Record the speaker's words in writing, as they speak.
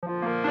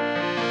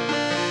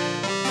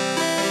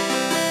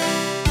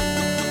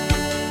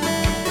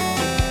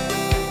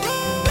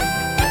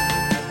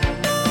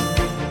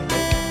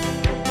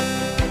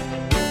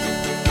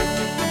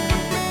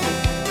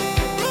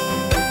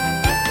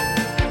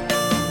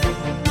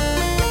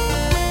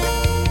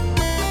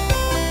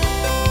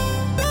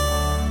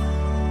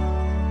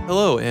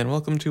Hello, and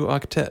welcome to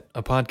Octet,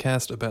 a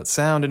podcast about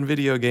sound and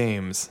video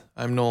games.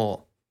 I'm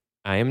Noel.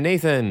 I am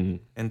Nathan.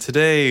 And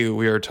today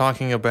we are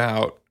talking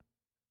about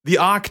the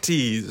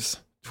Octys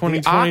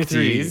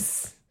 2023. The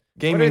Octys?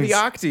 What are the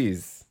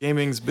Octys?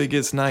 Gaming's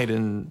biggest night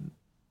in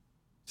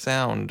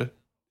sound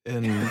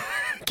and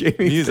Gaming's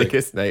music.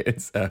 biggest night in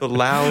sound. The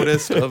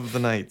loudest of the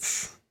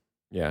nights.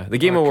 Yeah, the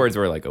Game Awards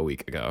were like a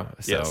week ago.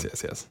 So.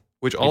 Yes.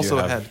 Which also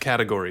had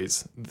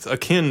categories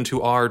akin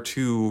to our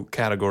two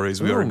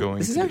categories we are going to do.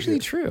 This is actually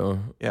true.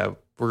 Yeah,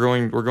 we're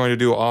going to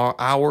do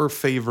our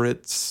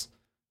favorites.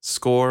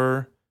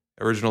 Score,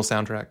 original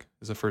soundtrack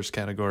is the first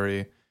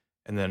category,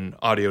 and then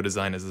audio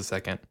design is the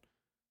second.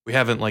 We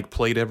haven't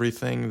played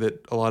everything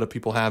that a lot of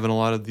people have in a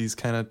lot of these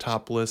kind of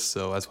top lists,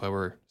 so that's why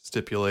we're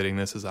stipulating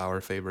this as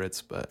our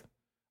favorites. But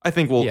I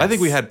think I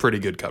think we had pretty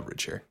good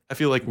coverage here. I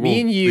feel like we'll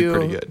be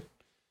pretty good.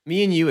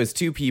 Me and you as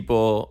two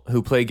people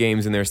who play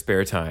games in their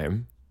spare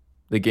time,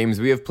 the games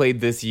we have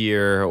played this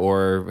year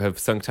or have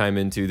sunk time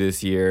into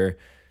this year,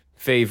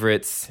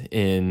 favorites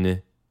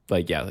in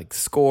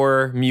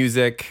score,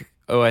 music,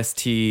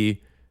 OST,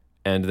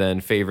 and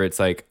then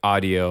favorites like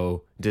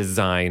audio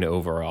design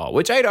overall,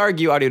 which I'd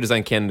argue audio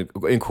design can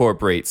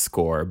incorporate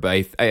score,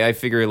 but I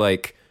figure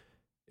if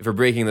we're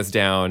breaking this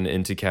down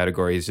into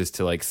categories just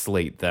to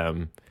slate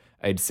them,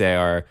 I'd say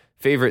our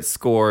favorite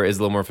score is a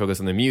little more focused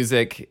on the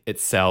music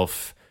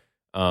itself.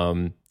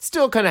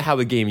 Still kind of how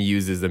the game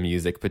uses the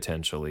music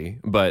potentially,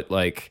 but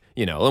a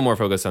little more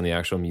focused on the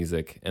actual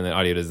music, and then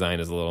audio design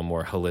is a little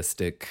more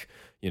holistic,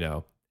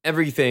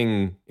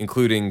 everything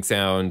including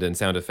sound and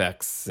sound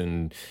effects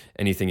and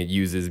anything it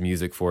uses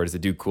music for to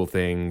do cool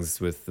things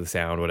with the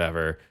sound,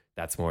 whatever.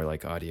 That's more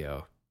like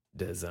audio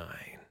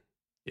design.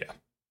 Yeah.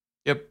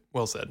 Yep.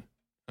 Well said.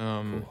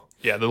 Cool.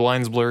 Yeah, the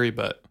line's blurry,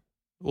 but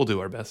we'll do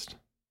our best.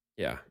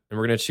 Yeah. And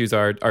we're going to choose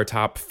our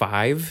top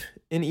 5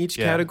 in each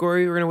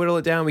category. We're going to whittle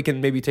it down. We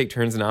can maybe take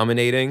turns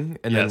nominating,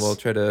 and then we'll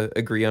try to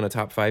agree on a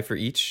top 5 for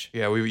each.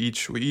 Yeah, we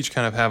each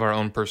kind of have our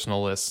own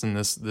personal lists, and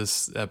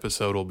this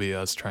episode will be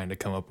us trying to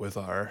come up with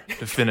our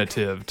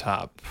definitive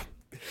top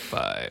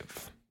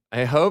 5.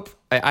 I hope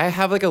I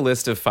have a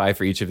list of 5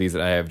 for each of these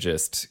that I have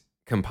just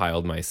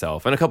compiled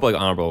myself, and a couple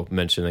honorable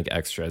mention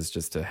extras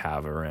just to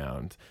have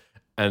around.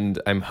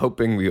 And I'm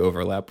hoping we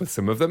overlap with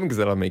some of them because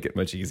that'll make it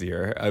much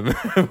easier. I'm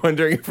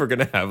wondering if we're going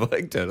to have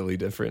totally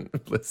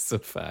different lists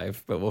of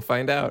 5, but we'll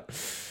find out.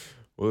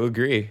 We'll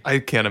agree. I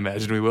can't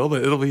imagine we will,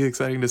 but it'll be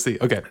exciting to see.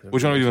 Okay,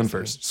 which one are we doing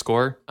first?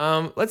 Score?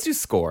 Let's do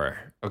score.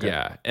 Okay.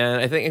 Yeah,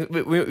 and I think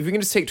if we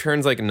can just take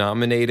turns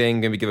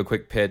nominating, maybe give a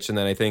quick pitch, and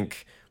then I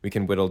think we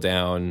can whittle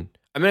down.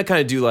 I'm going to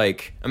kind of do I'm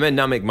going to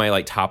not make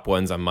my top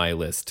ones on my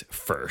list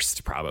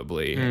first,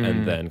 probably,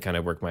 and then kind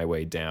of work my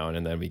way down,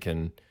 and then we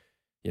can,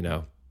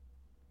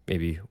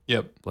 maybe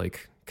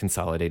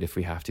consolidate if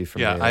we have to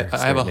from there. I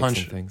have a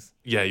hunch. Things.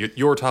 Yeah,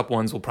 your top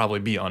ones will probably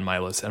be on my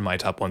list, and my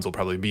top ones will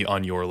probably be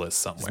on your list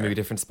somewhere. Just maybe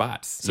different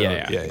spots. So,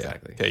 yeah,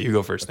 exactly. Okay, you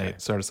go first,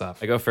 Nate. Start us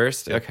off. I go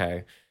first? Yeah.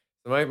 Okay.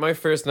 So my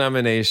first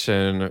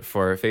nomination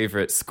for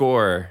favorite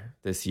score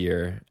this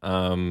year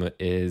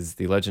is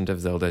The Legend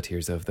of Zelda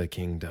Tears of the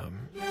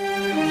Kingdom.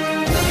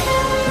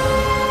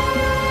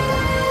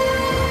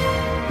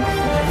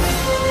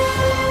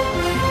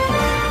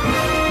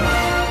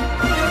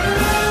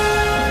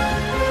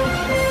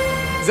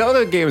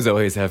 Zelda games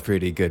always have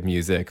pretty good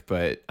music,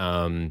 but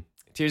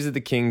Tears of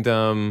the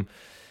Kingdom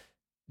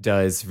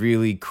does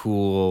really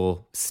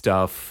cool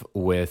stuff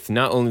with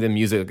not only the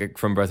music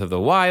from Breath of the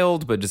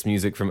Wild, but just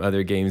music from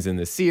other games in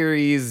the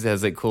series. It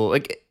has cool,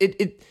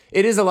 it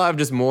is a lot of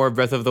just more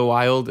Breath of the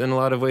Wild in a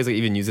lot of ways. It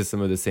even uses some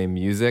of the same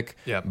music.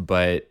 Yeah.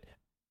 But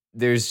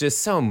there's just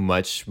so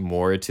much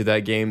more to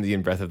that game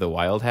than Breath of the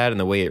Wild had, and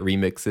the way it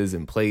remixes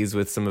and plays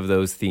with some of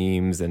those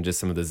themes and just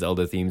some of the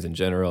Zelda themes in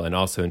general, and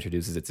also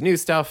introduces its new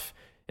stuff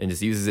and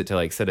just uses it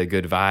to set a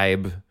good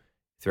vibe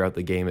throughout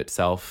the game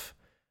itself.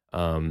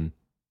 And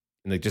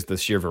just the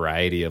sheer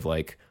variety of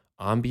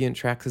ambient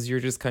tracks as you're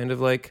just kind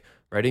of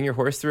riding your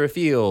horse through a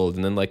field,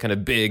 and then kind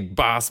of big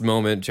boss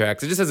moment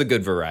tracks. It just has a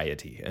good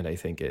variety, and I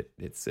think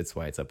it's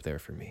why it's up there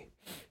for me.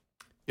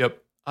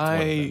 Yep.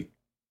 I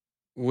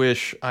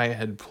wish I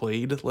had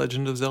played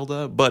Legend of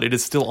Zelda, but it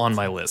is still on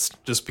my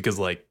list just because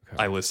I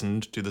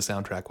listened to the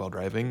soundtrack while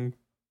driving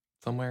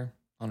somewhere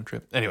on a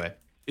trip. Anyway,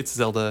 it's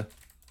Zelda.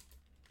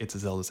 It's a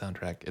Zelda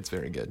soundtrack. It's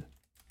very good.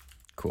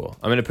 Cool.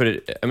 I'm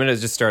gonna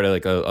just start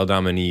a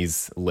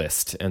nominees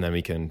list, and then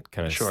we can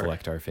kind of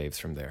select our faves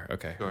from there.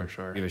 Okay.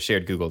 Sure. We have a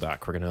shared Google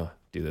Doc we're gonna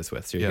do this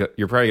with. So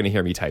you're probably gonna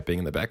hear me typing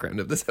in the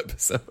background of this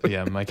episode.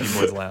 Yeah, my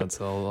keyboard's loud,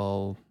 so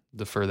I'll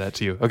defer that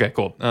to you. Okay,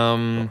 cool.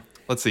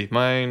 Let's see.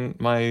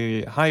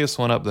 My highest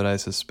one up that I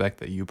suspect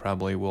that you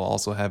probably will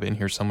also have in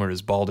here somewhere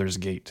is Baldur's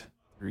Gate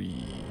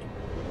 3.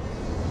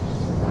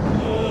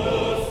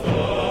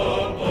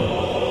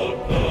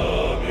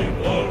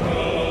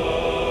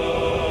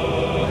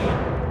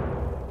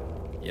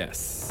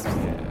 Yes.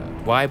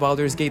 Why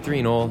Baldur's Gate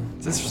 3, Noel?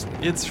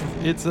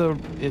 The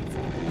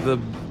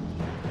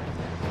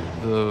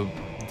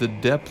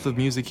depth of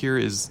music here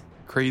is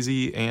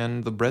crazy,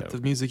 and the breadth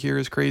of music here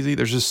is crazy.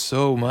 There's just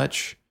so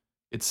much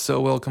It's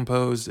so well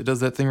composed. It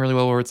does that thing really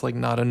well where it's like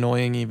not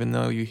annoying, even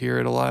though you hear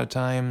it a lot of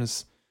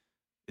times.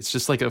 It's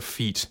just like a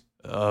feat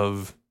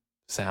of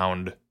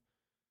sound.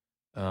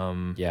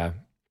 Yeah,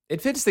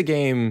 it fits the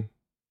game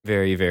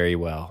very, very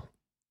well.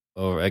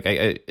 Or like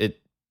I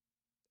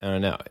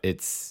don't know.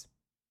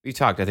 We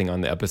talked, I think,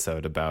 on the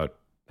episode about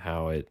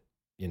how it,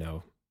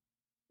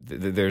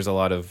 there's a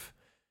lot of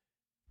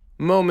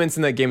moments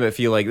in that game that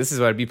feel like this is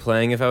what I'd be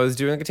playing if I was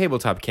doing like a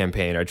tabletop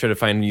campaign, or I try to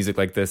find music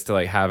like this to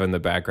like have in the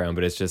background,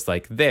 but it's just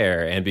like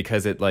there, and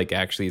because it like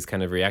actually is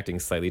kind of reacting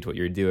slightly to what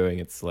you're doing,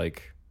 it's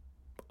like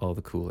all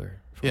the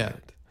cooler for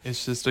it.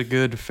 It's just a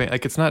good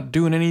like it's not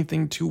doing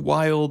anything too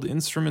wild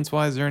instruments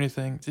wise or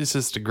anything. It's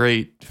just a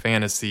great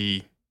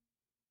fantasy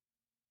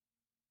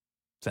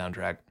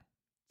soundtrack.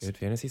 Good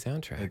fantasy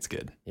soundtrack. It's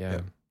good.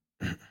 Yeah.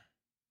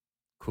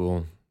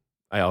 Cool.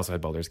 I also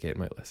had Baldur's Gate on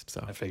my list,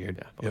 so I figured.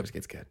 Yeah, Baldur's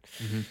Gate's good.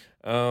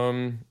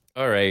 Mm-hmm.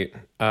 All right.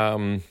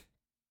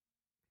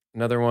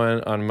 Another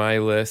one on my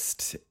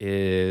list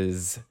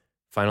is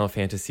Final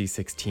Fantasy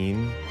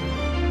 16.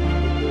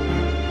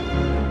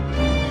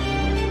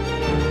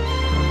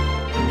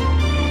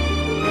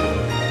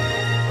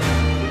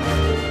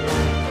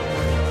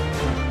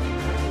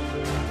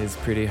 Is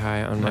pretty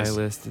high on my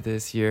list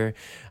this year.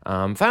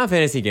 Final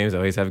Fantasy games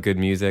always have good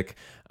music.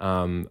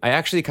 I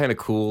actually kind of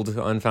cooled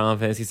on Final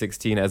Fantasy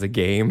 16 as a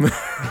game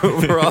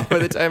overall by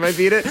the time I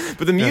beat it,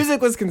 but the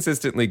music was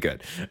consistently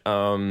good.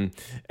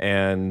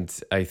 And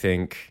I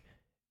think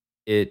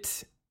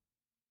it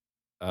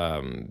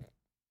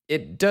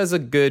does a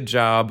good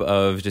job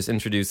of just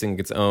introducing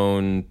its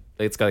own.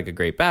 It's got like a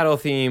great battle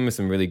theme,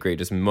 some really great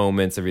just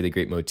moments, a really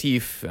great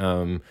motif.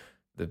 The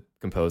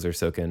composer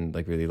Soken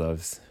like really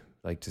loves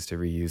like just to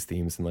reuse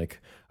themes in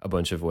like a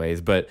bunch of ways,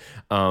 but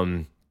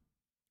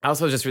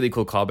also just really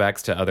cool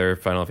callbacks to other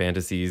Final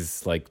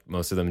Fantasies, like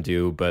most of them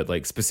do, but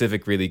like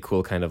specific really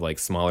cool kind of like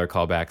smaller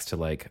callbacks to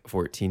like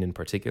 14 in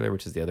particular,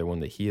 which is the other one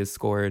that he has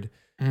scored.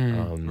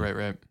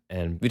 Right.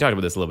 And we talked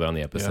about this a little bit on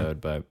the episode,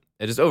 but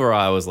it just overall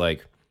I was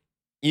like,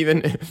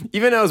 even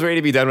I was ready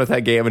to be done with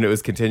that game and it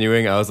was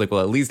continuing, I was like, well,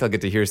 at least I'll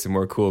get to hear some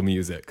more cool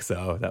music.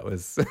 So that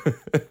was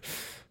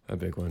a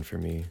big one for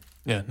me.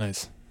 Yeah,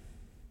 nice.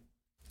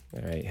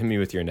 All right, hit me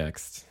with your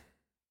next.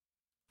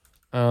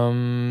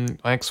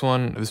 Next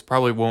one, this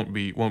probably won't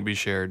be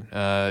shared,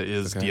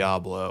 is Okay.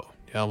 Diablo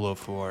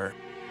 4.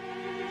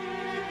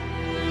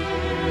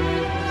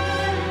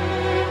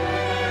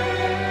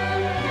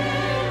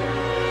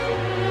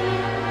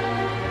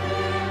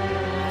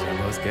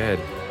 Diablo's good.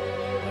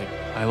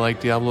 I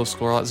like Diablo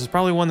score a lot. This is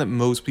probably one that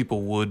most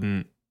people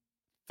wouldn't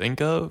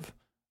think of.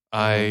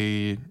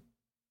 I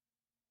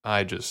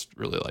just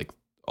really like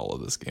all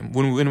of this game.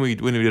 When we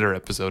did our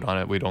episode on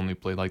it, we'd only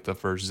played like the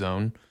first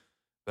zone,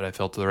 but I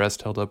felt the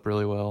rest held up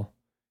really well.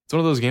 It's one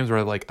of those games where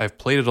I've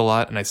played it a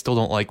lot and I still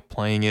don't like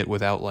playing it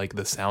without like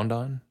the sound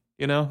on,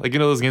 like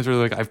those games where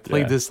like I've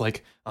played this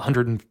like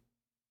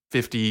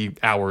 150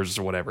 hours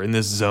or whatever in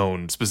this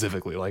zone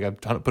specifically, like I've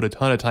put a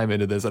ton of time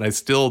into this and I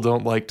still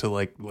don't like to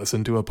like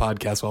listen to a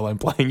podcast while I'm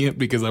playing it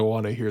because I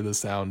want to hear the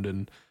sound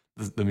and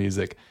the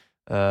music.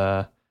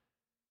 And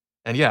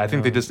yeah, I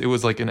think it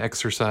was like an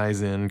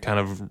exercise in kind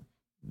of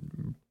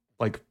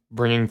like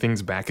bringing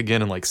things back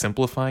again and like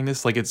simplifying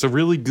this. Like it's a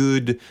really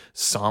good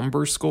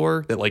somber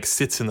score that like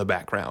sits in the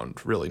background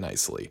really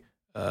nicely.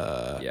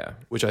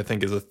 Which I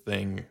think is a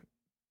thing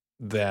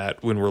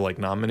that when we're like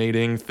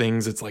nominating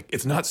things, it's like,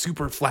 it's not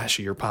super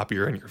flashy or poppy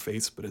or in your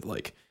face, but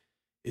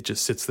it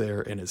just sits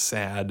there and is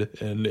sad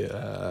and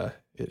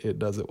it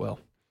does it well.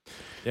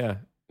 Yeah.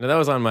 No, that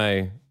was on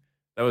my.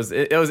 That was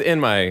it. It was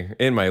in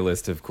my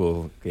list of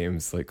cool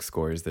games like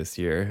scores this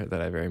year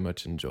that I very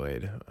much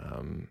enjoyed.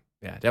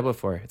 Diablo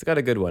 4. It's got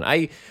a good one.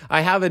 I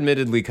have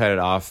admittedly cut it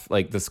off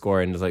like the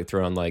score and just like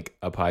throw on like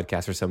a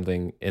podcast or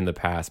something in the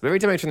past. But every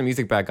time I turn the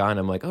music back on,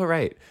 I'm like, oh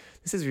right,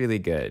 this is really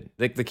good.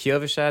 Like the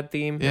Kiovashad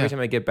theme. Yeah. Every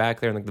time I get back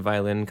there and like the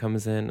violin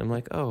comes in, I'm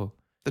like, oh,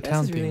 the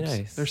town themes, really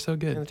nice. They're so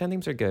good. Yeah, the town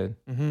themes are good.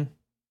 Mm-hmm.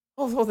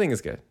 The whole thing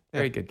is good.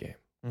 Very good game.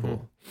 Mm-hmm.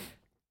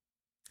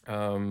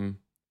 Cool.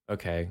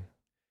 Okay.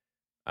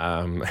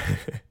 I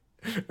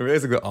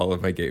realize that all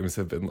of my games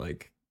have been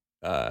like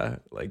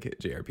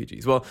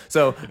JRPGs. Well,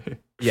 so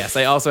yes,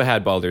 I also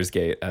had Baldur's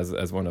Gate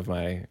as one of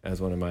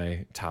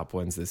my top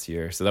ones this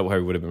year. So that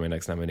probably would have been my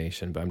next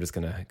nomination, but I'm just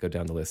gonna go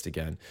down the list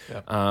again.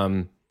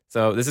 Yeah.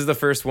 So this is the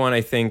first one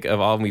I think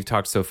of all we've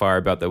talked so far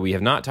about that we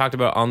have not talked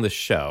about on the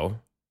show.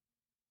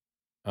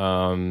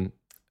 But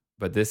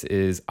this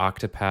is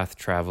Octopath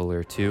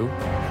Traveler 2.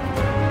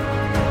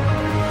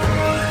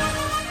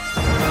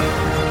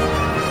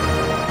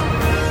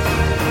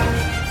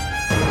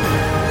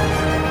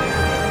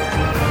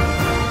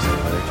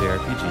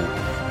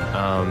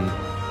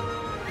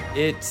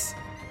 It's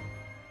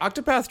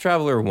Octopath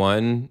Traveler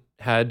 1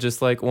 had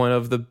just like one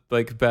of the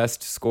like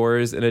best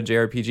scores in a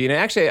JRPG, and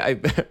actually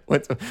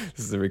this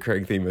is a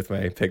recurring theme with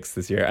my picks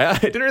this year. I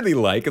didn't really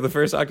like the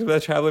first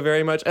Octopath Traveler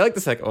very much. I like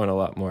the second one a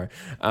lot more,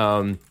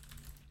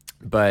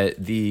 but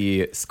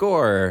the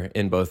score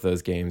in both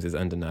those games is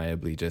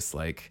undeniably just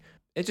like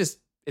it just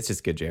it's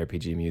just good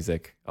JRPG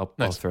music. I'll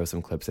Nice. throw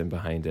some clips in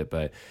behind it,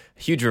 but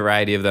a huge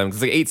variety of them.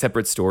 It's like 8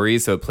 separate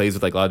stories, so it plays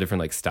with like a lot of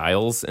different like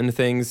styles and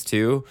things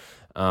too.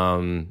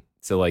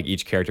 So like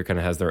each character kind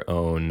of has their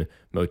own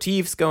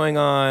motifs going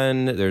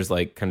on. There's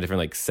like kind of different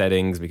like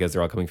settings because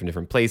they're all coming from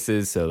different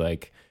places. So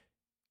like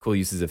cool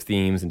uses of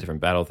themes and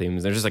different battle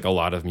themes. There's just like a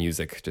lot of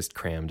music just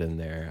crammed in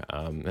there.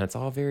 And it's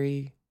all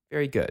very,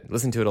 very good.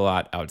 Listen to it a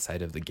lot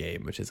outside of the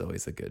game, which is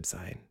always a good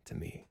sign to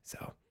me.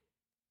 So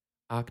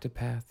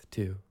Octopath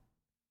 2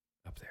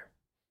 up there.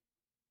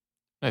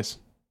 Nice.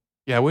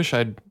 Yeah, I wish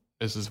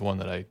this is one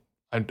that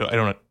I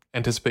don't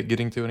anticipate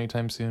getting to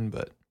anytime soon,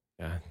 but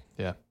Yeah.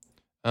 yeah.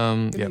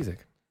 Good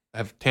music. I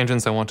have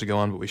tangents I want to go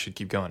on, but we should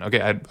keep going. Okay,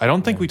 I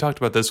don't think we talked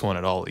about this one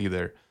at all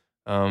either.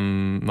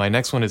 My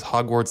next one is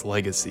Hogwarts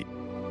Legacy.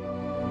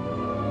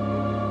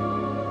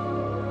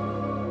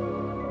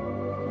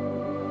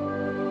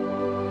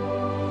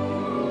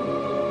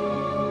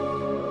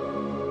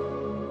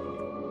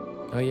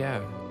 Oh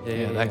yeah.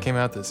 Yeah, that came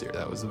out this year.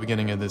 That was the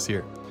beginning of this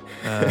year.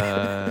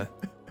 Yeah,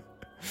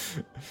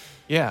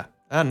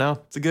 I don't know.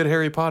 It's a good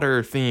Harry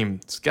Potter theme.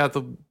 It's got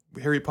the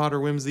Harry Potter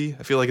whimsy.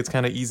 I feel like it's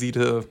kind of easy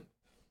to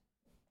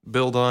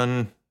build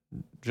on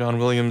John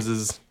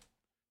Williams's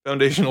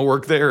foundational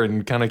work there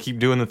and kind of keep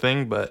doing the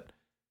thing, but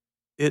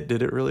it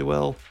did it really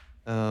well.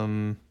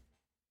 Yeah,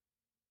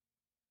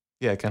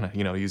 kind of,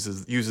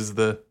 uses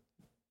the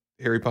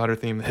Harry Potter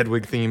theme,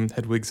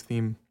 Hedwig's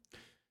theme.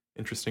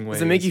 Interesting way.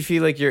 Does it make you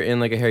feel like you're in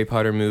like a Harry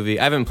Potter movie?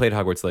 I haven't played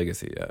Hogwarts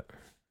Legacy yet.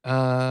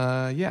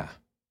 Yeah,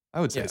 I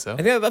would say so. I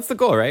think that's the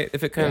goal, right?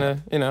 If it kind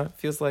of,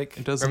 feels like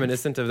It doesn't-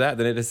 reminiscent of that,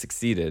 then it has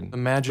succeeded. The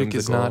magic From the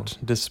is goal. not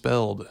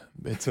dispelled.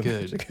 It's The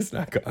good. magic is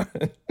not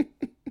gone.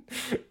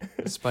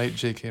 Despite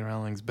J.K.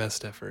 Rowling's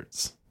best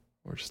efforts,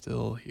 we're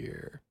still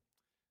here.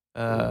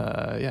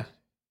 Yeah.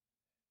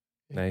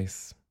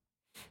 Nice.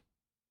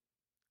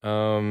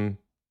 All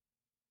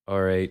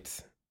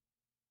right.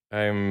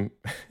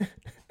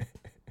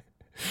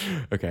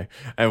 Okay.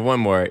 I have one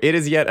more. It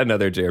is yet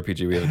another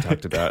JRPG we haven't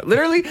talked about.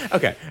 Literally,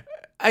 okay.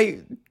 I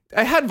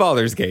had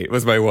Baldur's Gate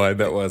was my one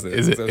that wasn't.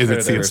 Is it So I was trying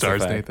to Sea of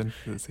Stars, diversify. Nathan?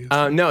 Is it Sea of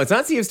Stars? No, it's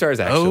not Sea of Stars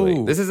actually.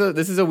 Oh. This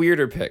is a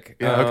weirder pick.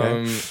 Yeah,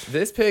 okay.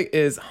 This pick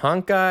is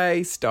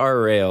Honkai Star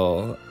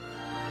Rail.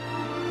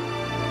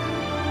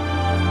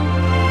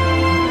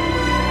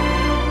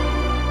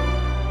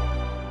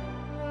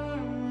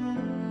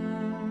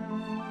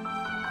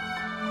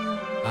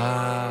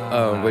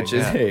 Which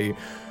is a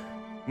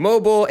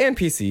mobile and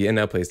PC and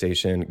now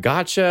PlayStation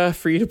gacha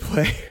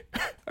free-to-play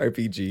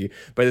RPG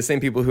by the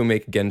same people who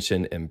make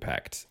Genshin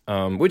Impact,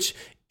 which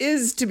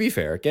is, to be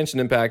fair, Genshin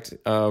Impact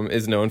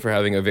is known for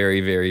having a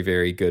very, very,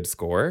 very good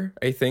score.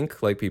 I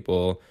think like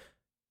people,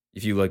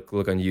 if you like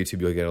look on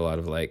YouTube, you'll get a lot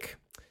of like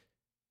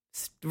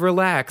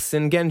relax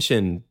and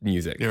Genshin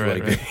music. You're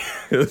right, like,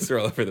 those are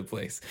all over the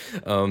place.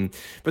 But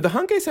the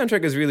Honkai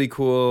soundtrack is really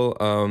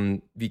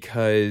cool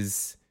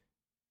because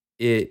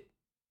it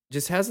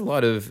just has a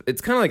lot of,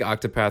 it's kind of like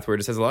Octopath where it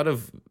just has a lot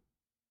of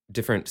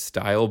different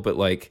style, but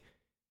like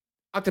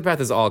Octopath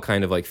is all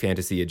kind of like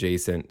fantasy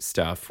adjacent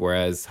stuff,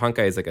 whereas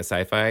Honkai is like a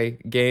sci-fi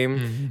game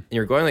and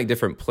you're going like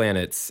different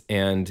planets,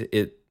 and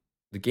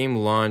the game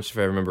launched, if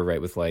I remember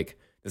right, with like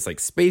this like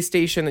space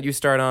station that you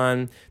start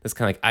on, this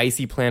kind of like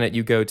icy planet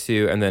you go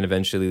to, and then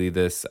eventually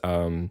this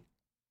kind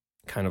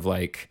of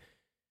like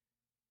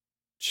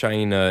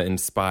China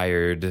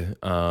inspired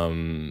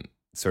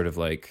sort of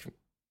like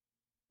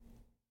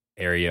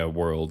area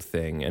world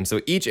thing. And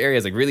so each area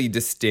is like really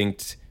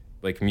distinct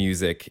like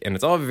music, and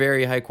it's all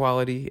very high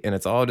quality and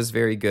it's all just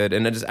very good.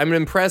 And I'm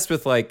impressed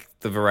with like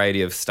the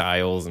variety of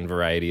styles and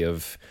variety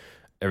of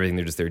everything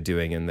they're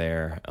doing in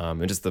there,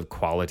 and just the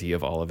quality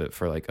of all of it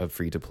for like a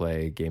free to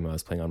play game I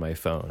was playing on my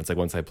phone. It's like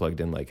once I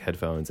plugged in like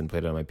headphones and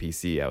played it on my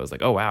PC, I was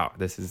like, oh wow,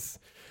 this is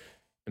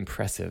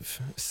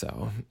impressive.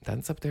 So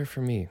that's up there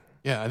for me.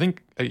 Yeah, I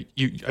think I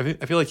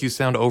feel like you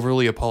sound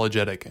overly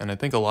apologetic, and I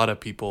think a lot of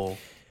people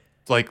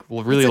like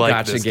will really like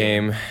Gotcha this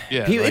game.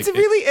 Yeah, It's a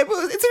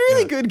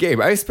really good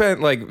game. I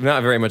spent like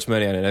not very much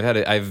money on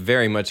it. I've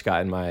very much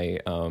gotten my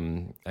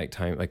like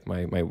time, like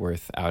my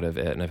worth out of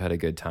it, and I've had a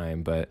good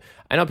time. But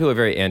I know people are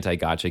very anti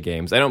gotcha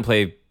games. I don't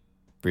play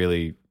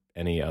really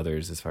any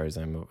others as far as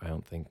I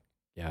don't think.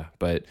 Yeah,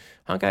 but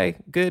Honkai,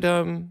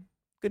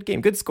 good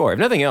game, good score. If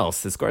nothing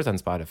else, the score's on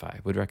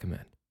Spotify. Would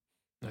recommend.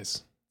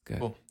 Nice. Good.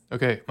 Cool.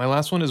 Okay, my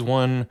last one is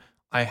one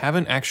I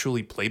haven't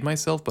actually played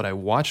myself, but I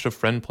watched a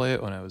friend play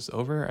it when I was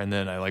over, and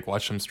then I like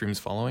watched some streams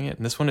following it.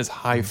 And this one is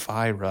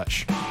Hi-Fi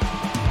Rush.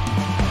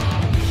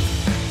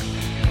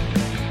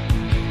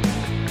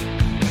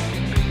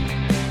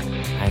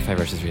 Hi-Fi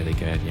Rush is really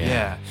good.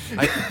 Yeah.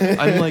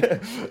 I'm like,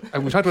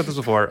 we talked about this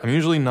before. I'm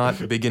usually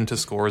not big into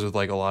scores with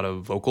like a lot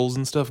of vocals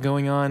and stuff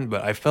going on,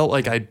 but I felt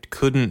like I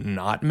couldn't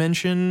not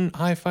mention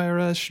Hi-Fi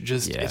Rush.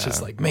 It's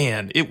just like,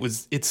 man,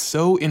 it's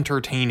so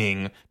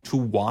entertaining to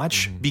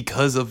watch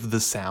because of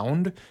the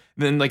sound.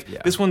 Then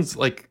like this one's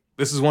like,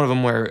 this is one of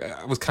them where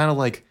I was kind of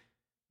like,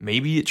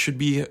 maybe it should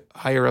be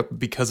higher up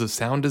because of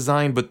sound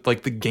design, but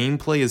like the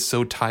gameplay is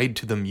so tied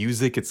to the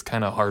music, it's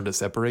kind of hard to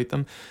separate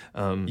them.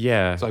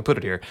 Yeah. So I put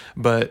it here,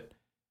 but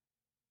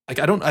like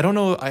I don't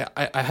know.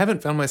 I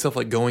haven't found myself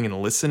like going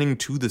and listening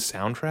to the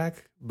soundtrack,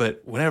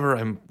 but whenever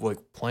I'm like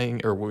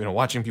playing or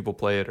watching people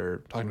play it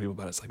or talking to people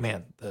about it, it's like,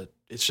 man,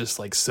 it's just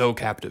like so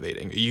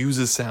captivating. It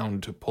uses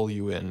sound to pull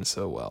you in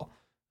so well.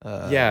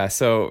 Yeah,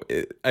 so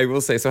I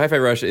will say, so Hi-Fi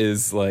Rush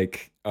is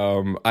like,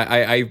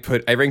 I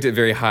ranked it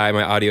very high,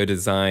 my audio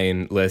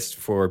design list,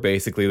 for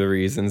basically the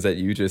reasons that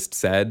you just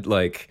said.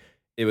 Like,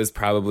 it was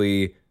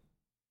probably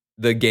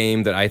the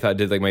game that I thought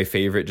did like my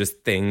favorite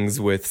just things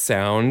with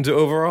sound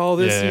overall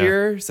this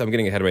year. So I'm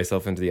getting ahead of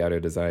myself into the audio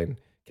design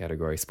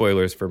category.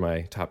 Spoilers for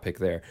my top pick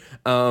there.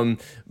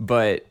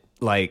 But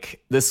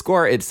like the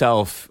score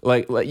itself,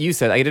 like you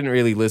said, I didn't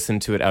really listen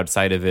to it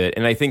outside of it.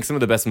 And I think some of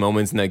the best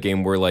moments in that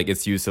game were like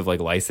its use of like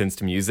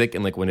licensed music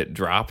and like when it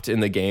dropped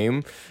in the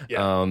game.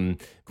 Yeah.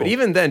 But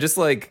even then, just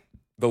like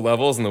the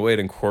levels and the way it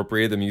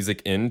incorporated the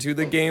music into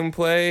the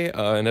gameplay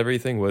and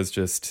everything was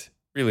just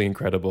really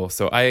incredible.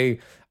 So I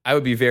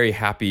would be very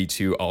happy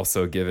to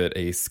also give it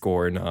a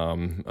score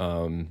nom.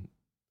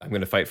 I'm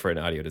going to fight for an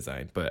audio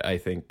design, but I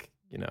think,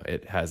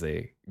 it has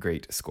a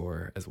great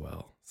score as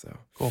well. So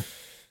cool.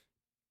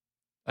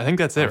 I think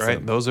that's it, Awesome.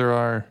 right? Those are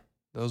our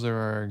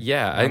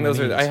Yeah, I think those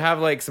are. nominees. I have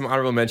like some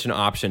honorable mention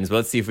options, but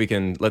let's see if we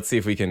can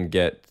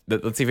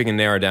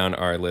narrow down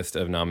our list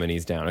of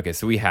nominees down. Okay,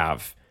 so we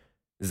have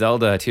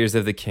Zelda: Tears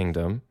of the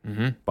Kingdom,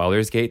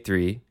 Baldur's Gate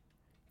 3,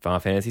 Final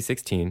Fantasy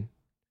 16,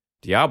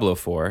 Diablo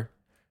 4,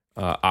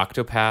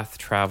 Octopath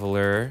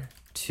Traveler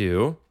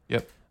 2.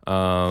 Yep.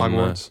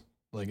 Hogwarts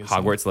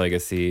Legacy.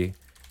 Legacy,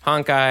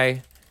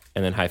 Honkai,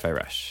 and then Hi-Fi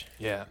Rush.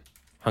 Yeah.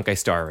 Honkai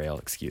Star Rail,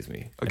 excuse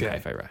me. Okay. And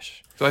Hi-Fi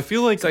Rush. So I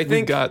feel like I we've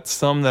think- got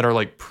some that are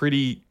like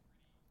pretty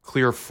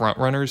clear front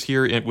runners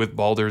here with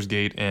Baldur's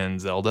Gate and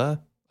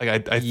Zelda.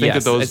 Like I think Yes,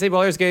 that those I'd say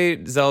Baldur's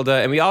Gate, Zelda,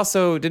 and we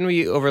also didn't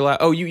we overlap?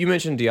 Oh, you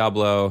mentioned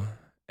Diablo,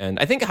 and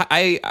I think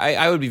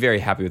I would be very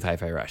happy with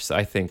Hi-Fi Rush. So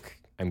I think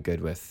I'm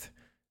good with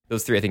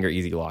those three. I think are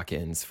easy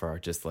lock-ins for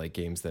just like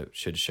games that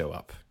should show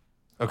up.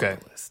 okay. On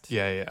the list.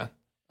 Yeah.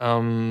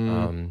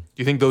 Do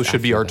you think those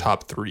should be after our that.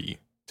 top 3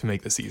 to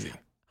make this easy?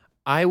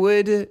 I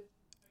would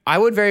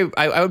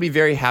be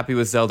very happy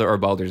with Zelda or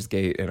Baldur's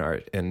Gate in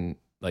art and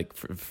like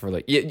for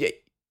like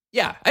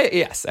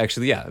yes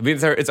actually yeah. I mean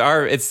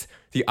it's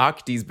the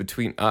Octys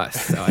between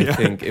us. So I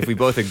think if we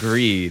both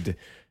agreed,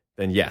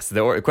 then yes.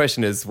 The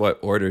question is, what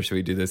order should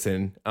we do this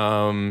in?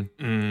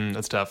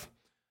 That's tough.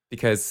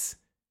 Because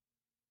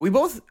we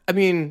both, I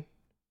mean,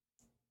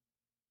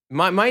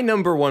 my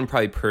number one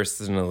probably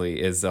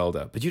personally is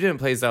Zelda, but you didn't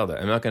play Zelda.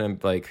 I'm not gonna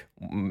like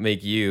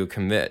make you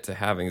commit to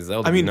having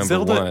Zelda. I mean, number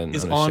Zelda one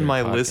is a on shared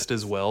my podcast. list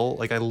as well.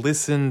 Like I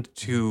listened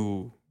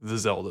to the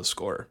Zelda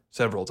score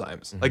several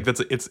times. Like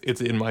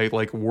it's in my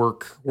like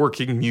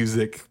working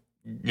music,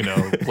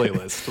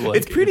 playlist. Like,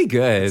 It's pretty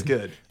good. It's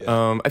good.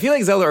 Yeah. I feel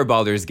like Zelda or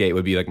Baldur's Gate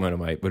would be like my No,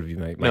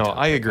 top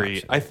I pick agree.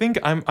 option. I think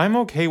I'm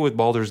okay with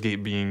Baldur's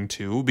Gate being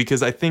 2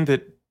 because I think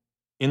that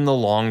in the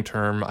long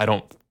term, I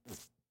don't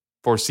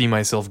foresee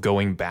myself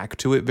going back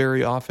to it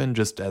very often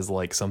just as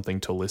like something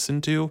to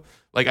listen to.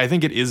 Like I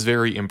think it is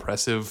very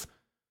impressive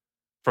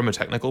from a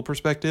technical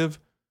perspective,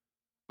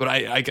 but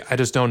I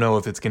just don't know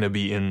if it's going to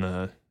be in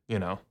the,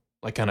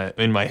 like kind of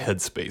in my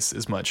headspace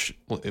as much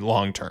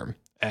long term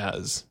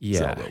as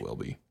Zelda will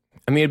be.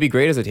 I mean, it'd be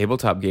great as a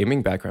tabletop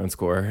gaming background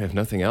score, if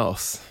nothing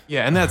else.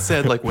 Yeah, and that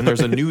said, like when there's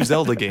a new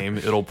Zelda game,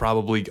 I'll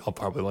probably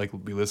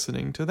like be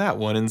listening to that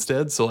one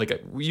instead. So like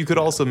you could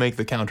also make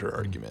the counter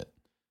argument.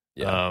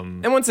 Yeah.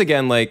 And once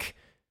again, like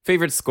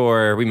favorite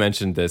score, we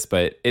mentioned this,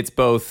 but it's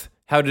both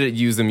how did it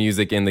use the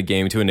music in the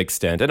game to an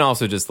extent, and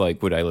also just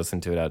like would I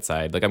listen to it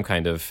outside? Like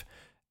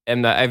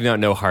I've not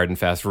no hard and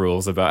fast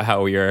rules about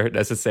how we are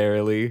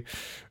necessarily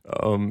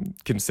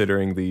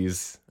considering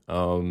these.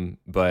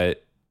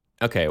 But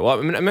okay, well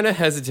I'm gonna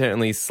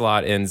hesitantly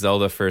slot in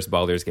Zelda first,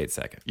 Baldur's Gate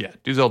second. Yeah,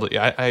 do Zelda.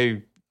 Yeah,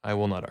 I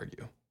will not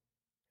argue.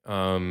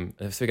 So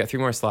we got 3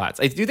 more slots.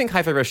 I do think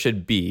Hi-Fi Rush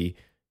should be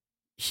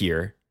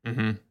here.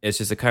 Mm-hmm. It's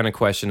just a kind of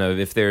question of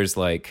if there's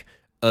like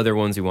other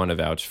ones you want to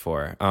vouch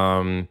for.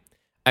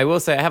 I will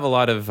say I have a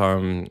lot of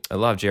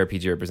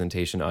JRPG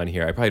representation on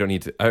here. I probably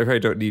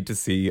don't need to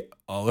see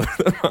all of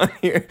them on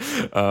here.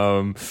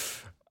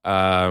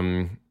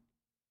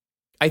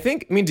 I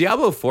mean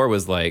Diablo 4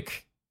 was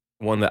like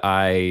one that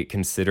I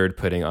considered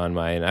putting on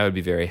mine. I would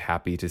be very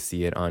happy to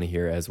see it on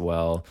here as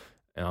well.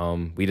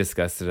 We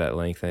discussed it at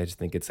length, and I just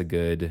think it's a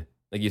good,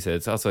 like you said,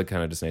 it's also a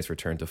kind of just nice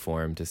return to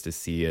form just to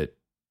see it,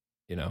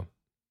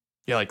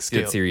 Yeah, like good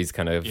scale. series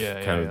kind of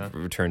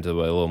return to a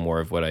little more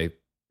of what I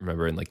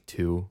remember in like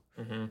 2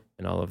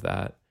 and all of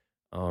that.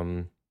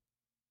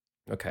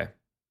 Okay,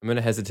 I'm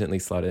gonna hesitantly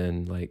slot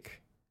in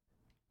like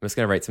I'm just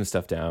gonna write some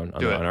stuff down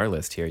on our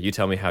list here. You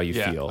tell me how you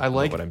feel. I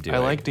like about what I'm doing. I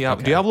like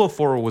Diablo. Okay. Diablo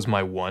 4 was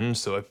my 1,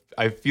 so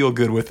I feel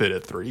good with it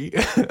at 3.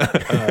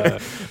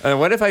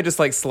 What if I just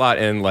like slot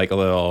in like a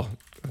little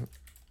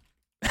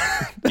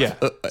Yeah.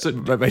 So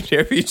my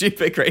JRPG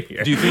pick right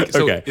here. do you think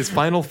so? Okay. Is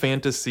Final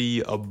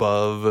Fantasy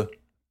above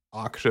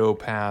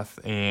Octopath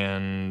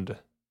and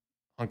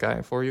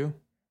Honkai for you?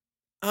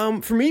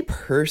 For me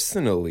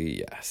personally,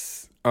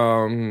 yes.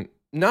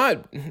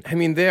 Not. I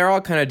mean, they're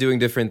all kind of doing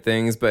different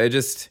things, but it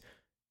just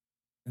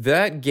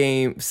that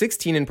game,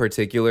 16 in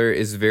particular,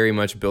 is very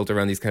much built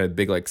around these kind of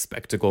big like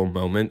spectacle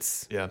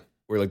moments. Yeah.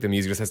 Where like the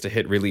music just has to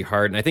hit really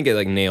hard, and I think it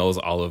like nails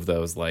all of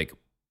those like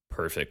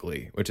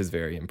perfectly, which is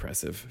very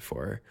impressive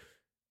for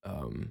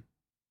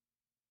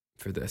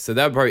this. So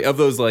that probably of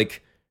those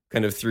like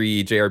kind of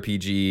three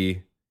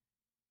JRPG,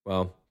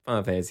 well,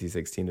 Final Fantasy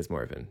 16 is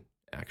more of an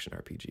action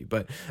RPG,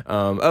 but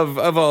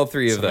of all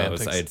three of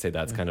those, I'd say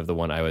that's kind of the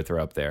one I would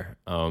throw up there.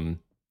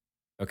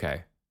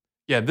 Okay.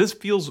 Yeah, this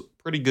feels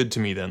pretty good to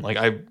me then. Like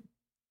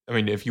I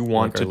mean, if you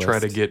want to try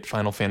to get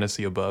Final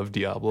Fantasy above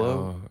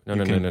Diablo,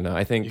 no.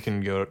 I think you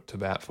can go to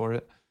bat for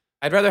it.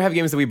 I'd rather have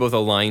games that we both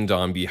aligned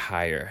on be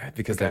higher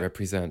because that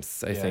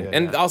represents, I think.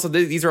 And also,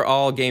 these are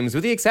all games,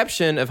 with the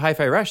exception of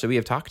Hi-Fi Rush, that we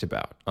have talked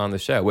about on the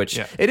show, which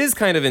it is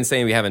kind of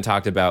insane we haven't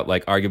talked about,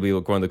 like, arguably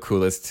one of the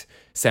coolest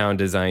sound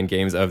design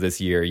games of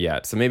this year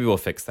yet. So maybe we'll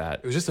fix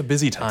that. It was just a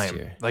busy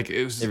time. Like,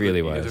 it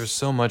really was. There was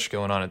so much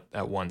going on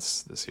at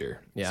once this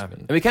year. Yeah.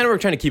 And we kind of were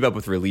trying to keep up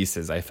with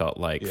releases, I felt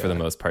like, for the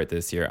most part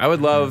this year. I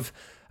would love...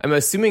 I'm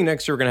assuming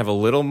next year we're going to have a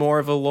little more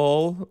of a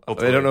lull.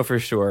 Hopefully. I don't know for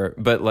sure.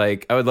 But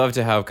like, I would love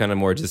to have kind of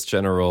more just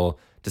general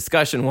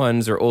discussion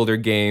ones or older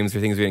games or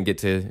things we didn't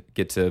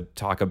get to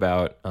talk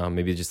about.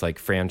 Maybe just like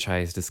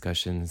franchise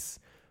discussions.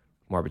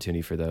 More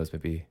opportunity for those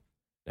maybe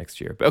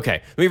next year. But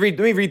okay, let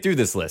me read through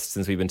this list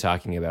since we've been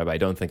talking about it, but I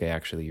don't think I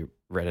actually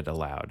read it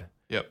aloud.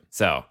 Yep.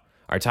 So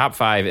our top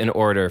 5 in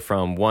order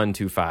from 1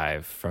 to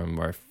 5, from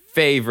our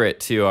favorite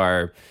to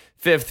our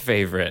 5th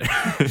favorite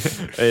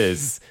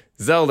is...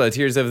 Zelda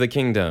Tears of the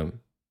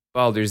Kingdom,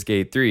 Baldur's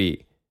Gate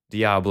 3,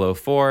 Diablo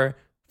 4,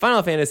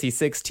 Final Fantasy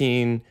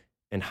 16,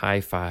 and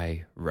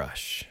Hi-Fi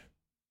Rush.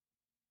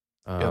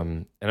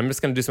 And I'm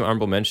just going to do some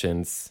honorable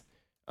mentions.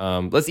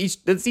 Let's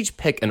each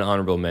pick an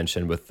honorable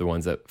mention with the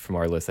ones that from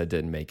our list that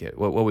didn't make it.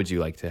 What would you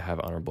like to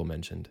have honorable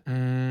mentioned? I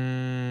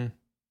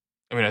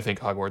mean, I think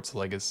Hogwarts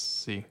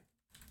Legacy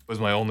was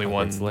my only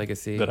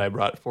Legacy that I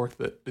brought forth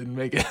that didn't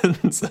make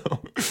it. So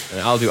and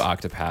I'll do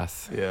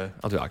Octopath. Yeah,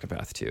 I'll do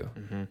Octopath too.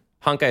 Mm-hmm.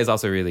 Honkai is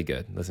also really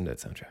good. Listen to that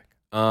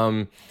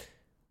soundtrack.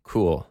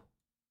 Cool.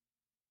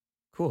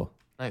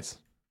 Nice.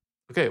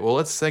 Okay, well,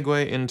 let's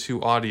segue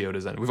into audio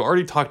design. We've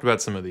already talked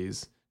about some of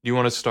these. Do you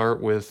want to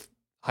start with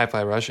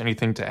Hi-Fi Rush?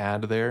 Anything to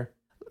add there?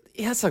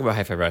 Yeah, let's talk about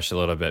Hi-Fi Rush a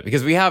little bit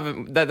because we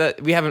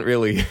haven't we haven't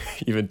really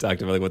even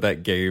talked about like what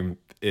that game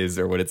is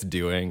or what it's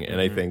doing, and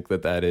I think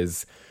that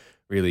is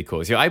really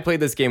cool. So I played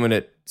this game when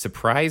it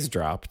surprise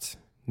dropped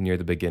near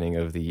the beginning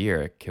of the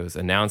year. It was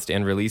announced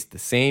and released the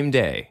same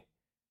day,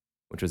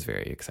 which was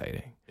very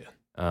exciting. Yeah,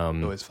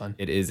 always fun.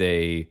 It is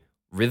a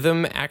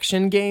rhythm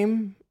action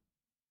game.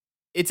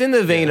 It's in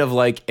the vein of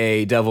like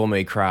a Devil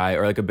May Cry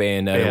or like a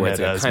Bayonetta where it's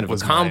a kind of a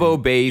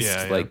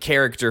combo-based like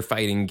character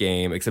fighting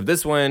game, except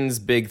this one's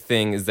big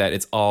thing is that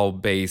it's all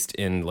based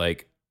in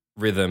like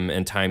rhythm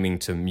and timing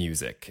to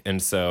music.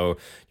 And so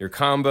your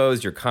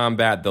combos, your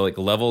combat, the like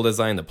level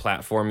design, the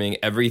platforming,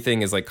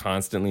 everything is like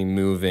constantly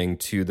moving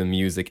to the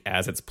music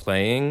as it's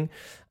playing.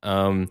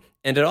 And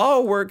it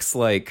all works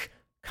like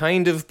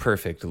kind of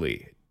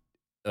perfectly,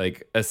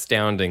 like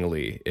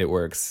astoundingly, it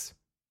works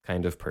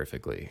kind of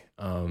perfectly.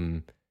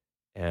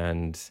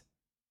 And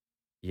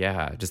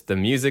yeah, just the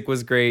music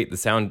was great. The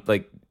sound,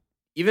 like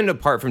even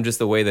apart from just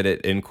the way that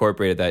it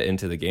incorporated that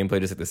into the gameplay,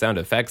 just like the sound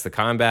effects, the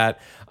combat,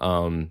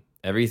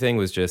 everything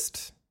was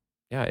just,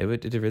 yeah,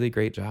 it did a really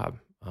great job.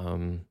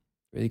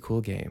 Really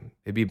cool game.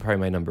 It'd be probably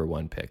my number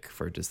 1 pick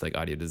for just like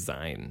audio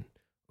design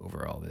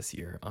overall this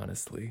year,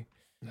 honestly.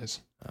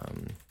 Nice.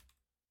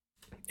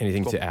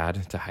 Anything to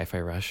add to Hi-Fi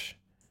Rush?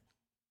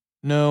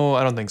 No,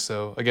 I don't think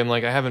so. Again,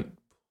 like I haven't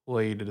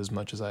played it as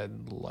much as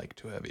I'd like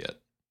to have yet.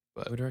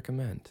 But I would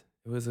recommend.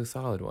 It was a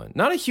solid one.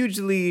 Not a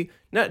hugely,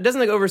 it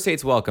doesn't like overstay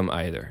its welcome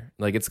either.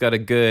 Like it's got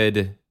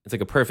it's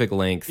like a perfect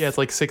length. Yeah, it's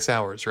like 6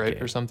 hours, right?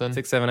 Or something.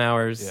 6-7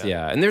 hours.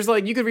 Yeah. And there's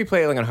like, you could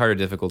replay it like on harder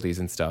difficulties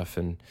and stuff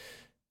and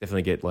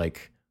definitely get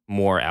like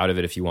more out of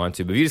it if you want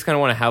to. But if you just kind of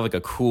want to have like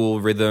a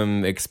cool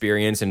rhythm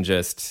experience and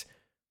just,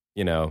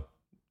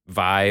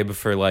 vibe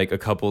for like a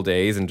couple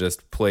days and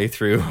just play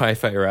through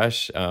Hi-Fi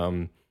Rush,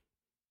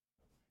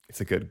 it's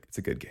a good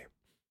game.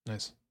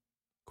 Nice.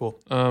 Cool.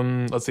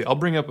 Let's see. I'll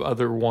bring up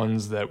other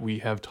ones that we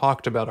have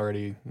talked about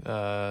already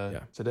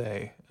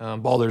today.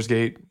 Baldur's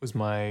Gate was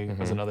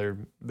was another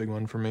big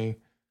one for me.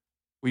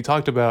 We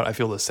talked about, I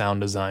feel, the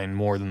sound design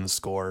more than the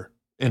score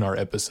in our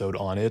episode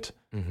on it.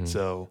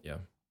 So yeah,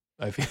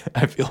 I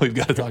feel we've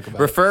got to talk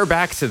about Refer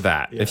back to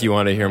that if you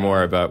want to hear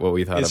more about what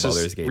we thought of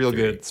Baldur's Gate. Real 3.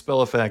 Good.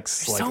 Spell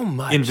effects, like so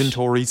much.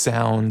 Inventory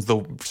sounds,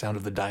 the sound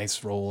of the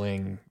dice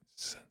rolling.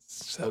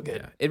 So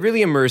good. Yeah. It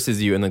really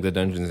immerses you in like the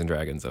Dungeons and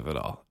Dragons of it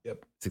all.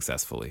 Yep.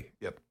 Successfully.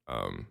 Yep.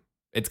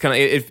 It's kind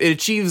of it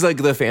achieves like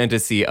the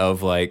fantasy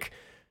of like,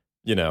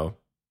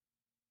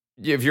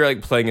 if you're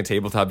like playing a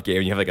tabletop game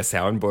and you have like a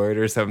soundboard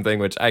or something,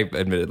 which I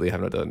admittedly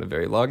have not done in a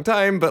very long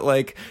time, but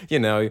like,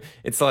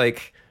 it's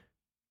like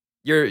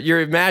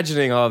you're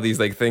imagining all of these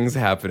like things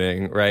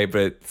happening, right?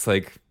 But it's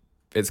like,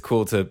 it's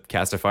cool to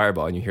cast a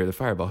fireball and you hear the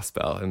fireball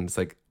spell, and it's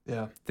like,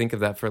 think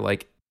of that for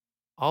like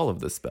all of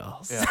the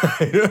spells. The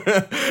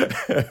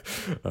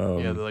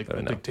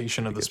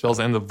dictation of the spells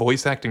and the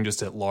voice acting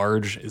just at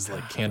large is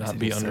like cannot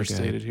be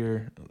understated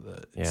here.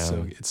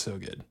 It's so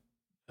good.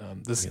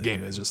 This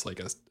game is just like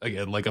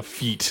a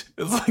feat.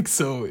 It's like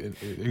so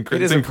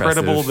it's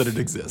incredible that it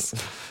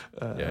exists.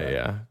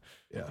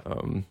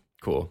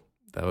 Cool.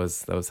 That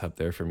was up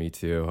there for me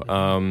too.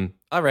 All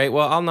right.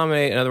 Well, I'll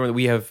nominate another one that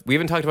we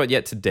haven't talked about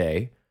yet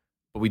today,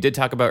 but we did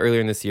talk about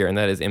earlier in this year, and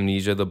that is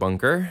Amnesia: The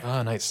Bunker.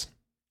 Ah, nice.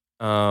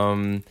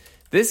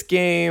 This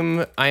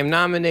game I'm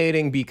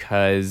nominating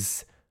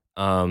because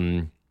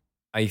I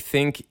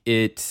think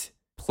it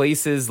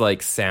places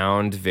like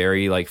sound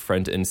very like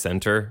front and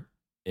center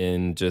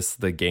in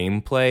just the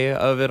gameplay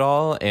of it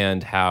all,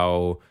 and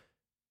how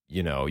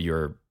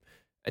you're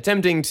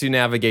attempting to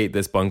navigate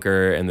this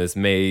bunker and this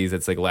maze.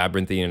 It's like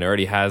labyrinthine and it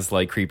already has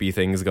like creepy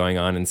things going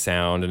on and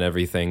sound and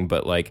everything,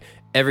 but like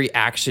every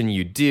action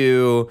you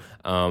do,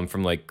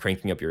 from like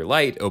cranking up your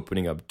light,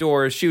 opening up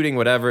doors, shooting,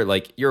 whatever,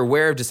 like you're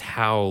aware of just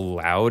how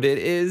loud it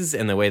is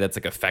and the way that's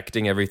like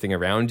affecting everything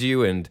around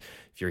you. And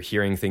if you're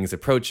hearing things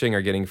approaching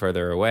or getting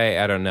further away,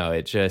 I don't know,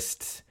 it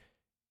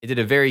did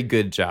a very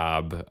good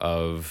job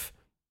of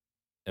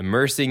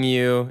immersing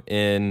you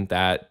in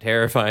that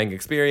terrifying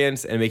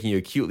experience and making you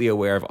acutely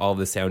aware of all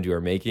the sound you are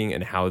making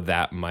and how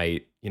that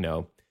might,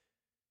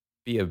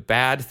 be a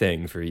bad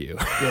thing for you,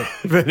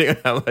 depending on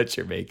how much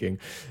you're making.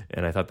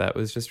 And I thought that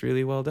was just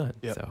really well done.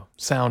 Yep. So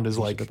sound is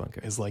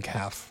like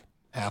half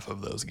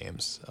of those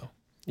games. So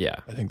yeah,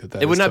 I think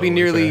that it would not totally be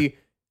nearly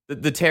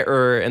the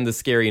terror and the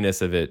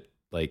scariness of it.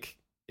 Like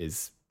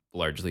is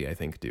largely, I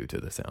think, due to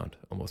the sound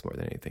almost more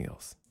than anything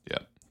else. Yeah,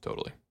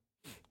 totally.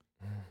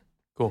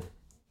 Cool.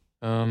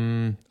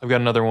 I've got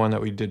another one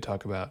that we did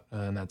talk about,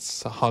 and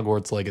that's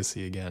Hogwarts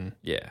Legacy again.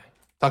 Yeah.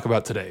 Talk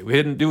about today. We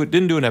didn't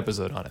do an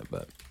episode on it,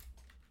 but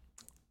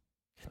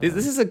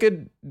this is a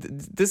good.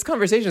 This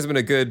conversation has been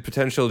a good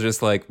potential.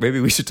 Just like maybe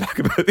we should talk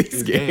about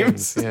these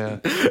games. Yeah.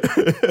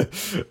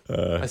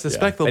 I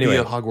suspect there'll be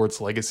a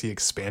Hogwarts Legacy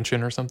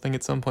expansion or something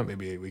at some point.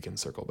 Maybe we can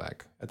circle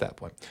back at that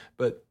point.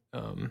 But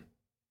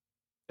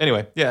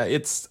anyway, yeah.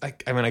 It's.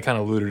 I mean, I kind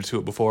of alluded to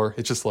it before.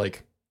 It's just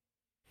like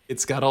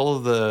it's got all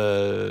of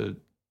the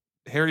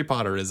Harry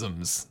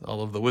Potter-isms,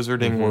 all of the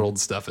Wizarding World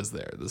stuff is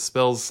there. The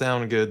spells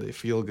sound good, they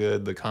feel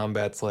good, the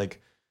combat's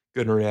like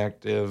good and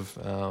reactive.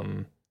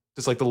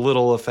 Just like the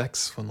little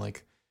effects when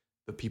like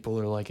the people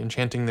are like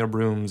enchanting their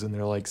brooms and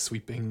they're like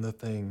sweeping the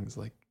things.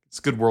 Like it's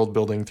good world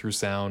building through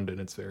sound,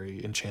 and it's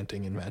very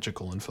enchanting and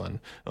magical and fun.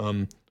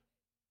 I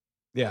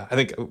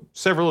think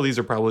several of these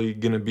are probably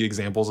going to be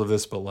examples of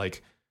this, but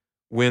like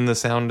when the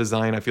sound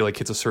design I feel like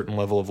hits a certain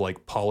level of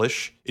like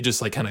polish, it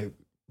just like kind of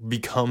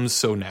becomes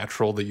so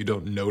natural that you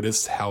don't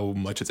notice how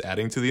much it's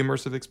adding to the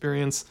immersive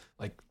experience,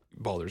 like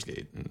Baldur's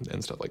Gate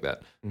and stuff like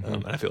that.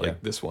 And I feel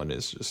like this one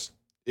is just,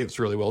 it's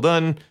really well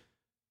done.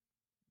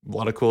 A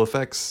lot of cool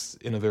effects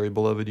in a very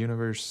beloved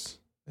universe,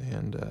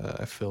 and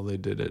I feel they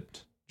did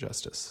it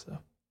justice. So.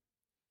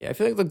 Yeah, I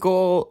feel like the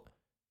goal,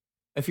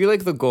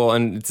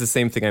 and it's the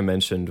same thing I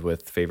mentioned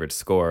with favorite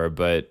score,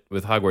 but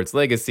with Hogwarts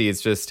Legacy,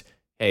 it's just,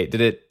 hey,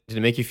 did it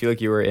make you feel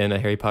like you were in a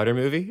Harry Potter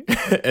movie?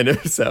 And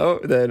if so,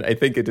 then I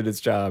think it did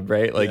its job,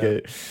 right? Like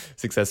it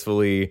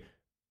successfully,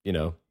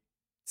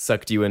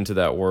 sucked you into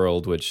that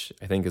world, which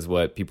I think is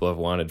what people have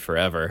wanted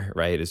forever,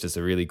 right? It's just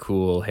a really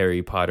cool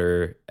Harry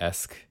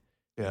Potter-esque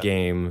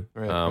game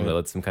that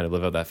lets them kind of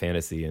live out that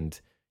fantasy. And,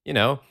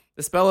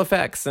 the spell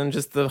effects and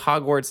just the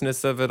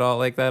Hogwartsness of it all,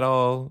 like that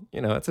all,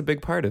 it's a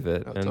big part of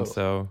it.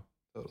 Totally.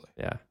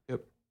 Yeah.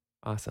 Yep.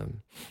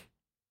 Awesome.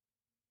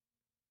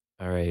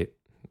 All right.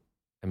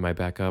 Am I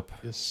back up?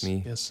 Yes.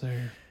 Me? Yes,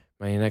 sir.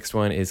 My next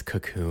one is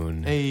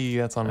Cocoon. Hey,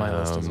 that's on my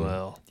list as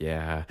well.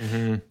 Yeah.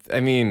 I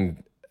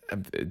mean,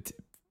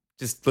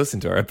 just listen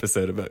to our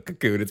episode about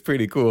Cocoon. It's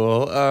pretty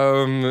cool.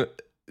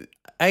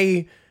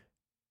 I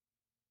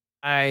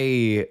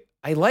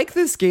like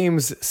this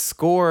game's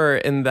score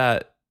in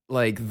that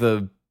like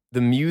the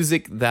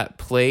music that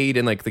played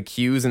and like the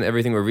cues and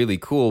everything were really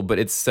cool, but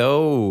it's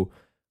so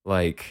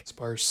like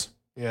sparse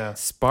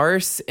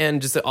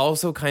and just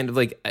also kind of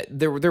like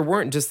there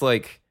weren't just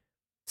like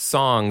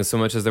songs so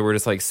much as there were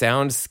just like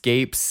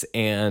soundscapes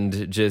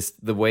and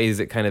just the ways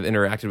it kind of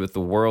interacted with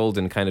the world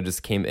and kind of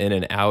just came in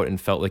and out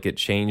and felt like it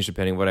changed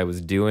depending on what I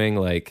was doing.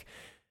 Like,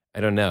 I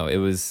don't know, it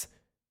was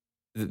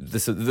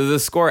the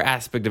score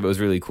aspect of it was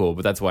really cool,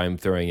 but that's why I'm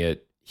throwing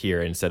it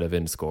here instead of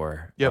in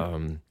score. Yep.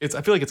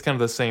 I feel like it's kind of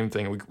the same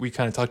thing. We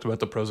kind of talked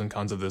about the pros and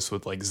cons of this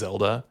with like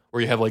Zelda,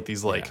 where you have like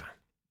these like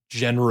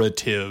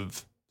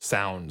generative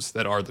sounds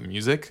that are the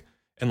music,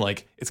 and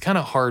like it's kind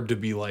of hard to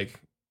be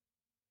like,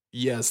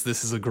 yes,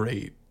 this is a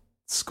great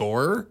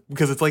score,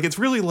 because it's like it's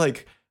really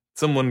like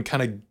someone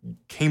kind of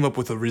came up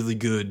with a really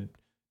good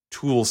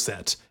tool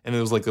set, and it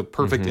was like a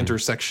perfect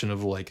intersection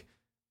of like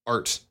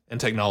art and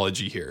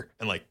technology here,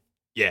 and like,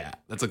 yeah,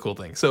 that's a cool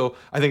thing. So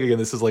I think again,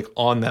 this is like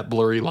on that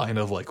blurry line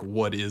of like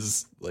what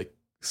is like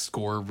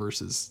score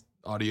versus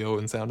audio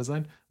and sound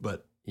design,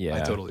 but Yeah.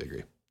 I totally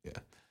agree.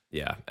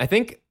 Yeah. I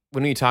think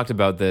when we talked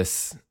about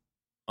this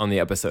on the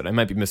episode, I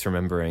might be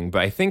misremembering,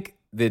 but I think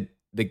that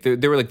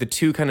there were like the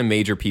two kind of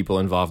major people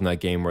involved in that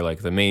game were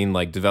like the main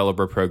like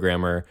developer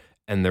programmer,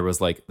 and there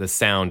was like the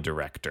sound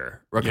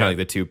director, were kind of like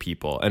the two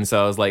people. And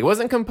so I was like, it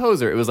wasn't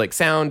composer, it was like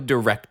sound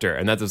director.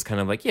 And that was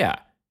kind of like, yeah,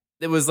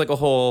 it was like a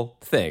whole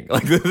thing.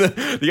 Like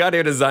the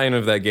audio design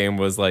of that game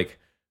was like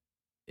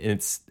in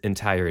its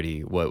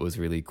entirety what was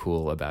really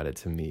cool about it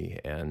to me.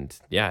 And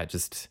yeah,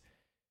 just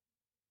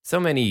so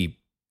many,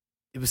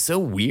 it was so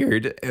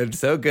weird and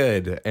so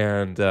good.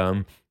 And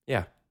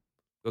yeah,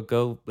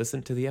 go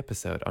listen to the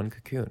episode on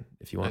Cocoon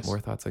if you want more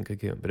thoughts on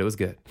Cocoon. But it was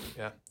good.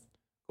 Yeah,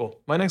 cool.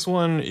 My next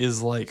one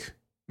is like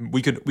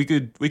we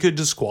could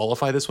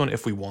disqualify this one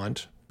if we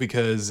want,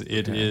 because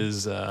it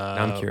is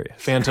I'm curious.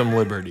 Phantom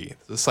Liberty,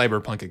 the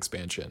Cyberpunk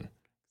expansion.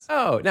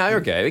 Oh, no,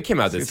 okay. It came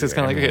out this year. It's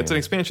kind of like, okay, it's an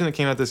expansion that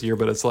came out this year,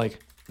 but it's like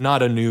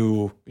not a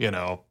new,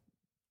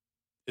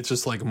 it's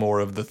just like more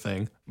of the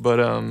thing. But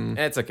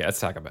it's okay. Let's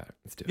talk about it.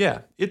 Let's do it.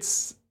 yeah,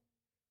 it's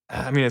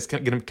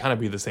going to kind of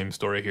be the same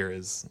story here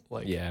as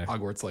like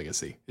Hogwarts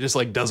Legacy. It just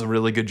like does a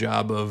really good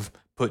job of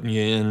putting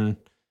you in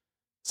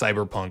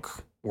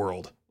cyberpunk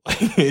world.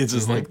 It's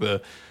just like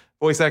the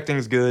voice acting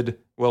is good,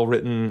 well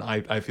written.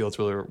 I feel it's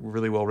really,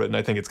 really well written.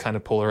 I think it's kind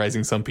of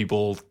polarizing. Some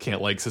people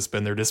can't like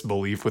suspend their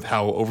disbelief with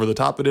how over the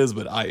top it is,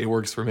 but it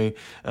works for me.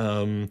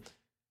 And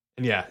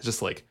yeah,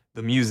 just like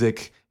the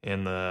music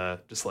and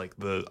just like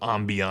the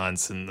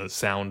ambiance and the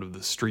sound of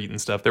the street and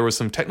stuff. There was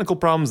some technical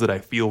problems that I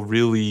feel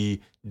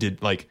really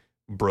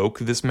broke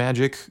this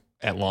magic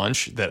at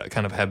launch that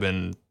kind of have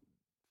been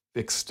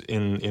fixed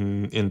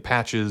in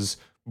patches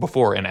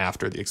before and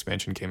after the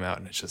expansion came out.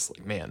 And it's just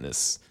like, man,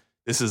 this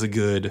is a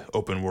good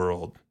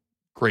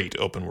great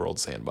open world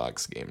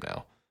sandbox game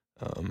now.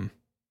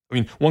 I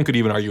mean, one could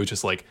even argue it's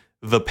just like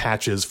the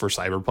patches for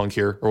Cyberpunk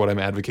here are what I'm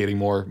advocating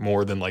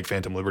more than like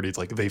Phantom Liberty. It's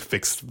like they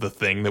fixed the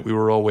thing that we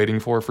were all waiting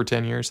for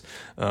 10 years.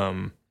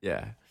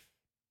 Yeah.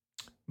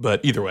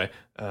 But either way,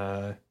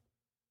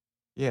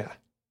 yeah,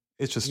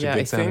 it's just a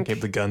good sound.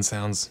 The gun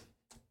sounds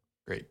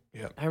great.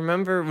 Yeah. I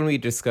remember when we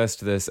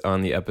discussed this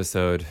on the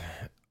episode,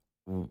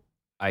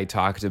 I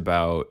talked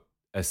about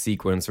a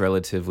sequence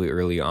relatively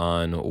early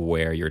on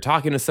where you're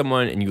talking to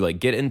someone and you like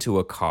get into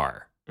a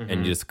car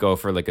and you just go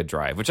for like a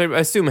drive, which I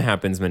assume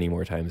happens many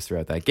more times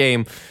throughout that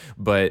game.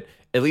 But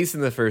at least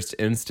in the first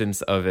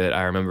instance of it,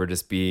 I remember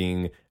just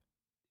being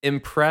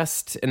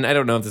impressed. And I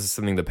don't know if this is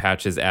something the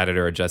patches added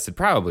or adjusted.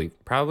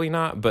 Probably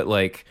not. But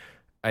like,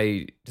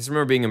 I just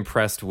remember being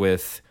impressed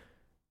with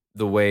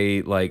the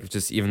way like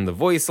just even the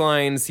voice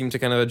lines seem to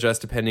kind of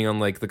adjust depending on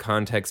like the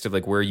context of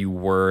like where you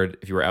were,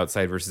 if you were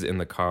outside versus in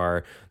the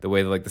car, the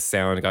way that like the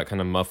sound got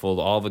kind of muffled,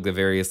 all of like the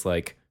various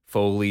like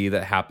Foley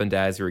that happened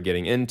as you were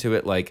getting into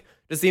it, like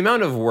just the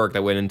amount of work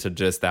that went into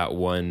just that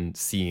one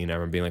scene. I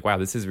remember being like, wow,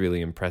 this is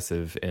really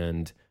impressive.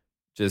 And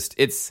just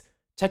its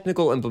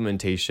technical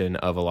implementation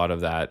of a lot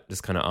of that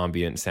just kind of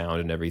ambient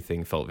sound and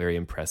everything felt very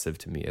impressive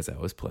to me as I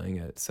was playing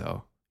it.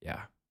 So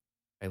yeah,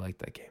 I liked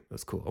that game. It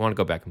was cool. I want to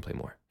go back and play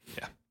more.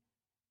 Yeah.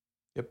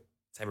 Yep.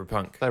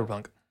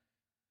 Cyberpunk.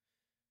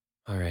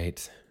 All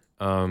right.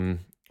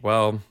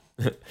 Well,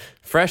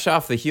 fresh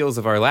off the heels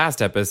of our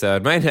last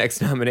episode, my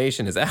next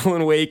nomination is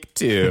Alan Wake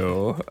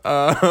 2.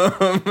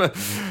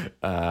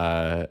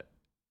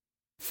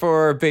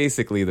 For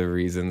basically the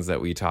reasons that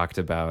we talked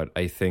about.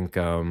 I think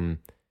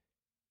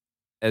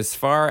as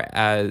far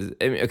as...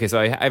 okay, so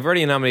I've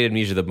already nominated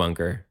Amnesia the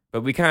Bunker,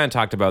 but we kind of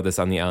talked about this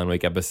on the Alan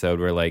Wake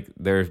episode where like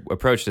their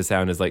approach to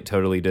sound is like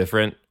totally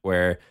different,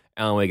 where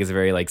Alan Wake is a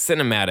very like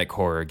cinematic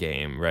horror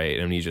game, right?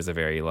 Amnesia is a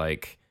very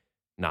like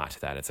not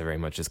that. It's a very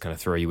much just kind of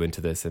throw you into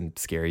this and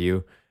scare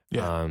you.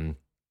 Yeah.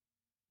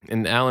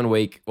 And Alan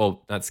Wake,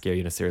 well, not scare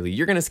you necessarily.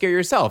 You're going to scare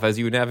yourself as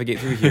you navigate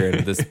through here,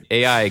 and this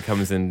AI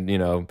comes and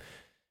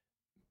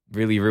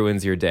really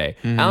ruins your day.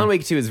 Mm-hmm. Alan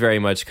Wake 2 is very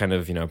much kind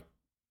of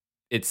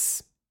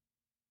it's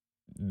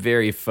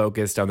very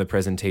focused on the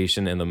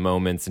presentation and the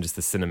moments and just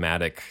the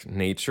cinematic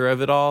nature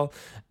of it all,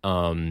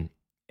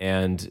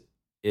 and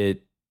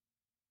it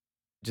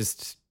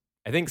just,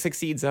 I think,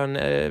 succeeds on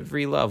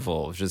every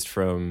level, just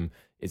from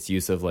its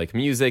use of like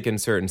music in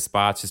certain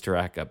spots just to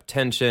rack up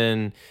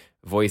tension,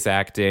 voice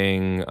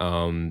acting,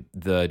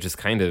 the just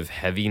kind of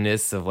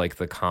heaviness of like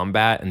the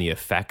combat and the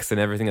effects and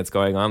everything that's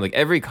going on. Like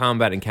every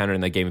combat encounter in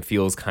that game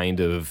feels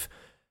kind of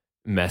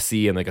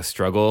messy and like a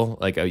struggle,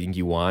 like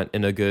you want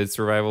in a good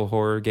survival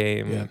horror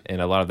game. Yeah. And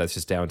a lot of that's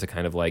just down to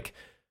kind of like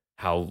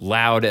how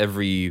loud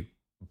every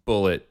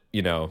bullet,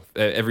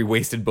 every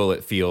wasted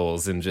bullet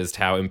feels, and just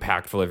how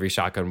impactful every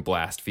shotgun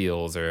blast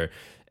feels, or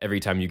every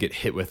time you get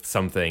hit with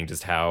something,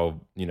 just how,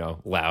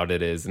 loud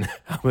it is and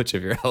how much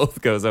of your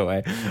health goes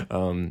away.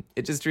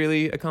 It just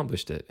really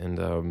accomplished it,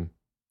 and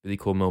really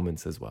cool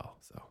moments as well.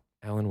 So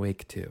Alan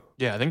Wake 2.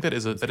 Yeah, I think that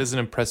is an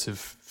impressive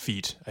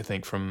feat, I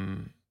think,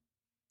 from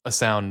a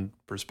sound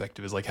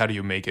perspective is like, how do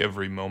you make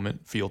every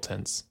moment feel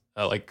tense?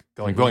 Like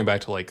going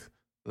back to like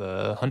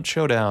the Hunt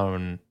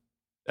Showdown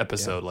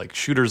episode, like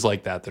shooters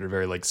like that are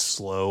very like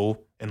slow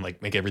and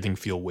like make everything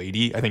feel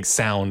weighty. I think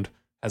sound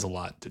has a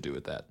lot to do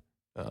with that.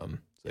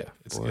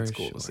 It's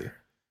cool to see.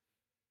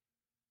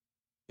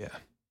 Yeah,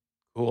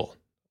 cool.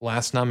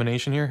 Last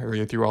nomination here. Are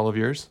you through all of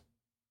yours?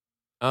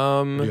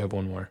 Or do you have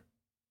one more?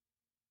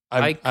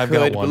 I've got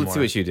one more. Let's see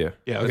what you do.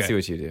 Yeah, okay. Let's see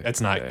what you do.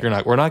 That's not.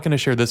 We're not going to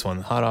share this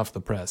one. Hot off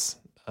the press.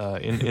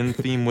 In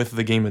theme with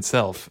the game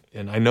itself.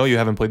 And I know you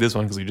haven't played this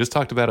one because we just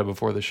talked about it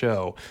before the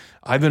show.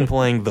 I've been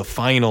playing the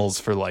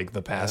finals for like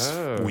the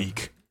past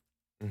week.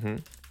 Mm-hmm.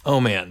 Oh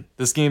man,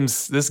 this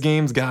game's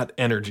got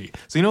energy.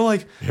 So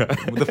like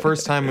the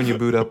first time when you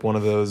boot up one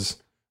of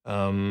those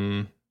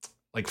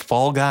like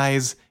Fall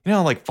Guys,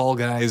 like Fall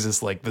Guys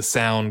is like the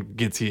sound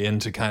gets you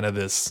into kind of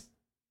this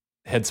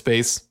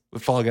headspace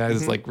with Fall Guys.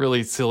 It's like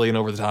really silly and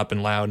over the top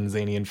and loud and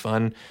zany and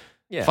fun.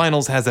 Yeah.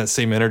 Finals has that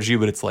same energy,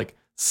 but it's like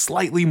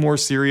slightly more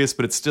serious,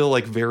 but it's still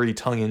like very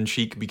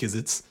tongue-in-cheek because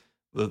it's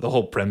the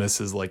whole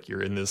premise is like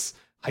you're in this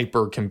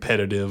hyper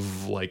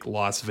competitive like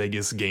Las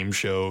Vegas game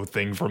show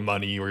thing for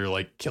money where you're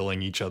like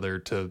killing each other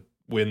to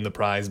win the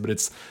prize,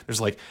 but there's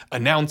like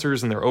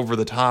announcers and they're over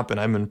the top, and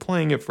I've been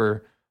playing it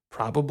for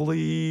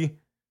probably,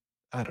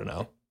 I don't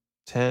know,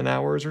 10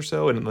 hours or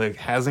so, and it like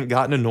hasn't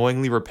gotten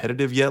annoyingly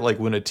repetitive yet. Like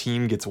when a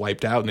team gets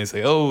wiped out and they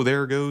say, oh,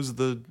 there goes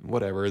the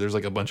whatever, there's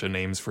like a bunch of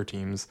names for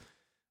teams.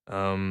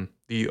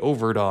 The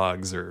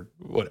overdogs or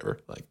whatever,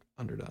 like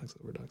underdogs,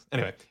 overdogs.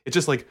 Anyway, it's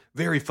just like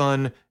very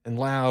fun and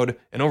loud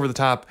and over the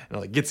top, and it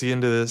like gets you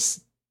into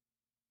this,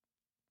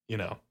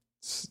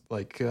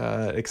 like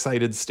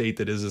excited state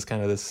that is this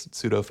kind of this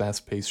pseudo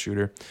fast paced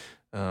shooter.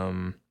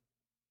 And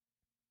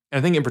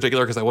I think in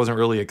particular because I wasn't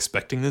really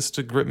expecting this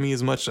to grip me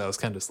as much, I was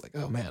kind of just like,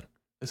 oh man,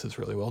 this is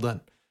really well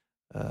done.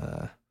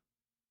 And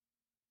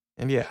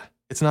yeah,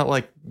 it's not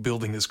like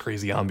building this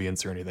crazy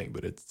ambience or anything,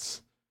 but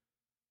it's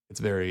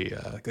very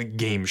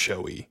game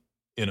showy,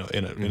 in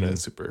a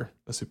super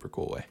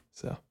cool way.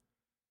 So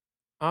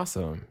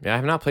awesome. Yeah, I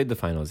have not played the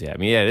finals yet. I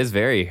mean, yeah, it is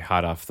very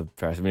hot off the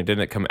press. I mean,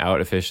 didn't it come out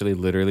officially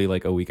literally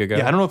like a week ago?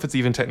 Yeah, I don't know if it's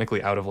even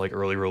technically out of like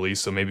early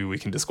release, so maybe we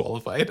can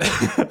disqualify it.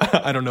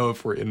 I don't know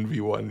if we're in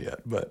V1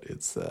 yet, but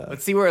it's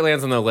let's see where it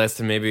lands on the list,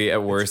 and maybe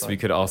at worst we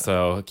could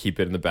also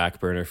keep it in the back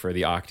burner for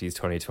the Octys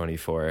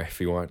 2024 if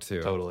we want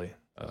to. Totally.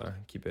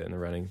 Keep it in the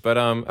running. But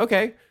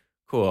okay.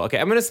 Cool. Okay,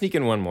 I'm gonna sneak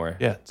in one more.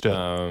 Yeah, let's do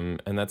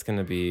it. And that's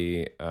gonna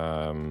be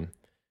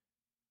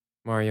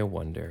Mario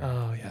Wonder.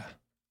 Oh yeah,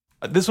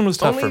 this one was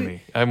tough for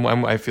me.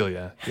 I feel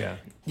yeah.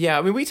 Yeah,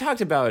 I mean, we talked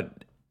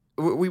about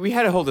we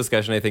had a whole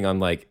discussion, I think, on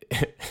like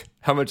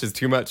how much is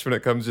too much when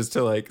it comes just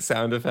to like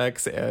sound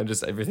effects and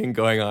just everything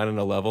going on in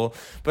a level.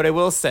 But I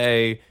will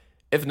say,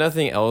 if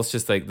nothing else,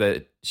 just like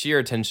the sheer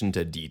attention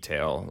to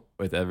detail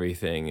with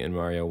everything in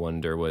Mario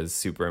Wonder was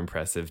super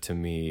impressive to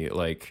me.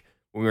 Like,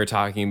 when we were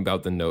talking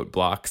about the note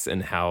blocks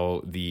and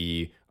how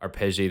the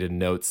arpeggiated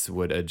notes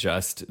would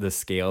adjust the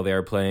scale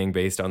they're playing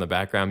based on the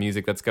background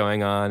music that's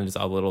going on, and just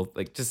all little,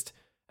 like, just,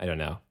 I don't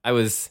know. I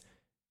was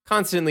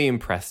constantly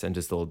impressed and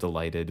just a little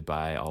delighted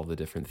by all the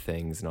different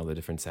things and all the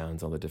different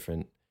sounds, all the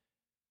different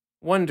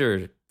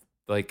wonder,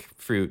 like,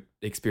 fruit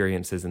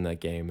experiences in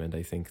that game. And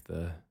I think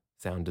the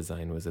sound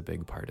design was a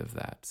big part of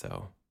that.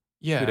 So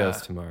yeah,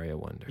 kudos to Mario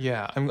Wonder.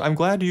 Yeah, I'm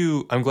glad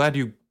you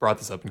brought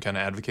this up and kind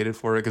of advocated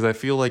for it, because I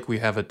feel like we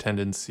have a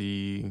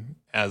tendency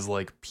as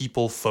like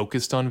people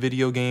focused on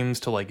video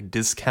games to like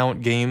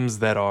discount games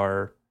that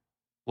are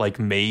like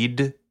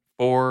made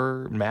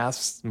for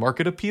mass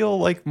market appeal,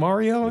 like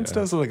Mario and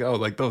stuff. So like, oh,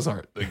 like those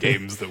aren't the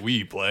games that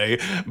we play.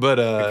 But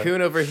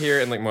Cocoon over here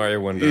and like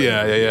Mario Wonder.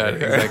 Yeah,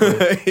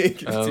 exactly.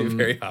 Two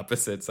very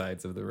opposite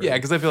sides of the room. Yeah,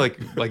 because I feel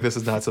like this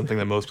is not something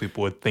that most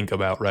people would think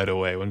about right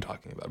away when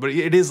talking about it. But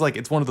it is like,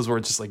 it's one of those where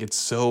it's just like, it's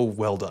so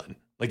well done.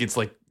 Like, it's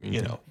like,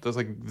 there's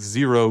like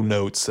zero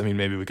notes. I mean,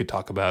 maybe we could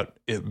talk about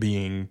it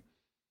being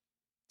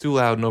too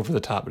loud and over the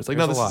top, but it's like,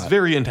 no, this is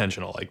very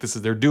intentional. Like,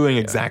 they're doing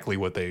exactly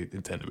what they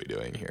intend to be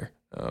doing here.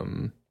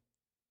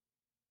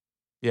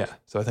 Yeah,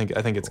 so I think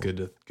it's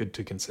good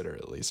to consider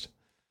at least.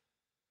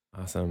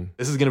 Awesome.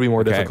 This is going to be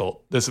more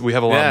difficult. We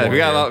have a lot. Yeah, we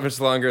got a much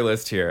longer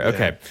list here.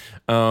 Okay.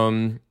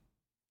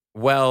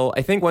 Well,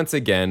 I think once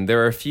again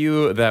there are a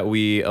few that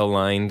we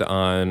aligned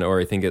on, or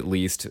I think at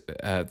least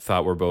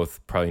thought were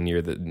both probably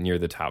near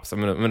the top. So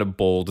I'm gonna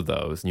bold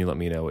those, and you let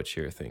me know what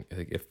you think. I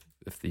think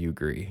if you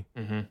agree.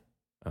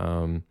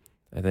 Mm-hmm.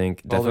 I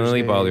think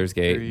definitely Baldur's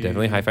Gate,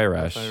 definitely Hi-Fi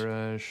Rush.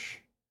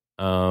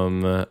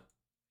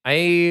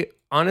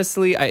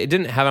 I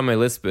didn't have on my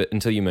list, but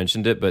until you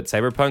mentioned it, but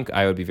Cyberpunk,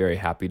 I would be very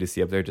happy to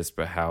see up there just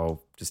by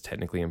how just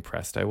technically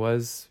impressed I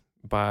was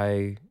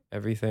by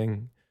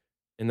everything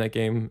in that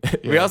game.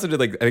 Yeah. We also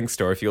did I think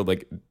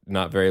Starfield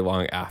not very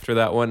long after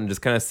that one, and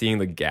just kind of seeing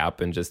the gap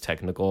in just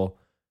technical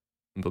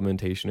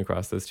implementation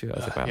across those two. I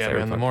was like, wow,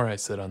 man, the more I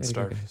sit on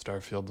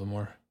Starfield, the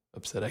more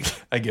upset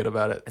I get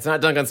about it. It's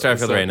not dunk on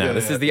Starfield right now.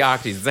 This is the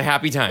Octys. It's a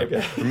happy time.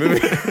 Okay. We're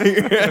moving.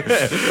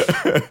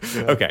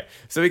 Okay,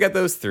 so we got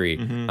those three.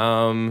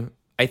 Mm-hmm.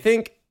 I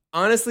think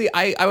Honestly,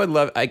 I would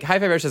love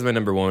Hi-Fi Rush is my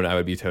number one. I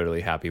would be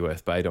totally happy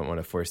with, but I don't want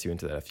to force you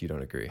into that if you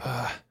don't agree.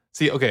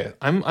 See, okay,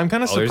 I'm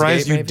kind of Baldur's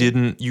surprised Gate,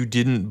 maybe? you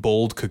didn't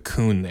bold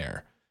Cocoon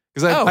there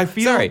because I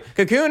feel sorry,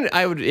 Cocoon.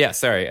 I would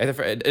sorry. I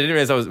didn't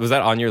realize was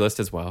that on your list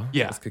as well.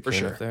 Yeah, Was Cocoon for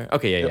sure. up there?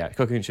 Okay, yeah.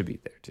 Cocoon should be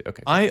there too.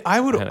 Okay. I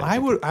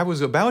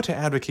was about to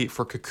advocate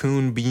for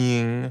Cocoon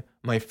being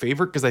my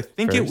favorite because I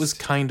think it was First.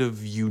 kind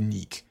of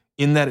unique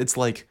in that it's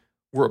like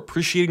we're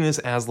appreciating this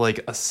as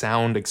like a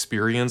sound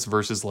experience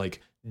versus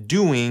like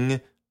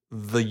doing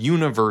the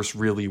universe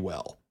really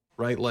well,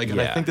 right? Like, and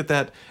I Yeah. think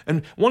that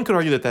and one could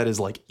argue that is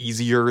like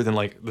easier than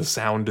like the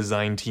sound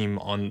design team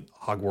on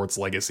Hogwarts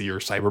Legacy or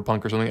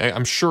Cyberpunk or something.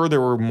 I'm sure there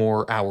were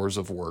more hours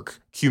of work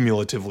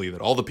cumulatively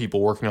that all the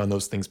people working on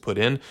those things put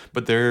in,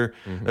 but there's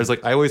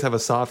like, I always have a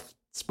soft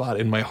spot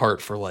in my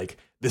heart for like,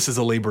 this is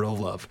a labor of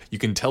love. You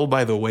can tell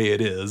by the way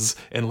it is.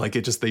 And like,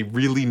 they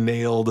really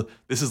nailed,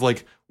 this is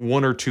like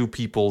one or two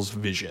people's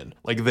vision.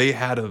 Like they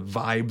had a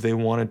vibe they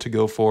wanted to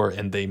go for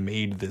and they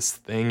made this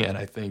thing. And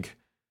I think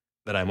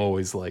that I'm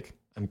always like,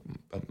 I'm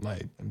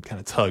kind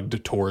of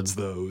tugged towards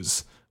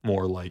those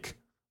more like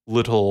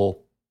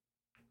little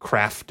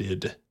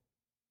crafted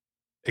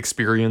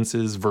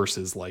experiences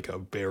versus like a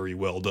very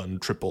well done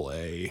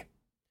AAA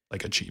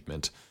like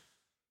achievement.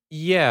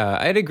 Yeah,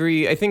 I'd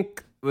agree. I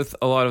think with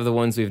a lot of the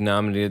ones we've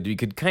nominated, you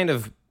could kind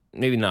of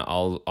maybe not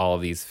all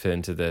of these fit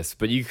into this,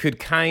 but you could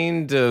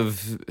kind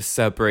of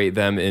separate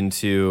them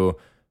into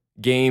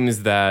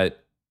games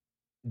that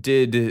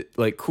did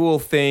like cool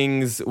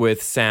things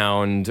with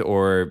sound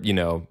or,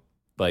 did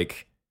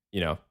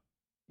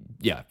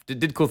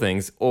cool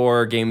things,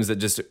 or games that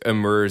just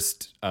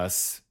immersed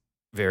us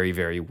very,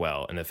 very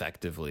well and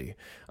effectively,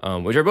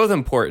 which are both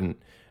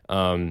important.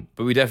 But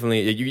we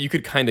definitely, you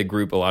could kind of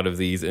group a lot of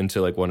these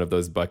into like one of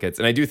those buckets.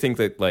 And I do think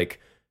that like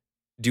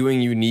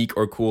doing unique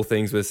or cool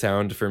things with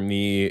sound for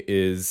me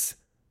is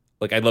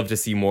like, I'd love to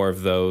see more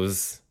of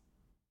those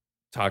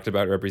talked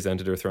about,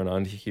 represented, or thrown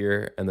on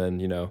here. And then,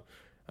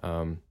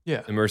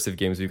 immersive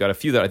games, we've got a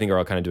few that I think are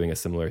all kind of doing a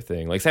similar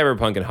thing. Like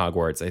Cyberpunk and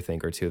Hogwarts, I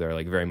think, are two that are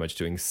like very much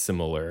doing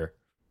similar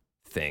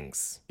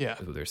things. Yeah,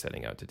 is what they're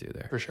setting out to do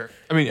there. For sure.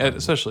 I mean,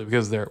 especially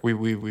because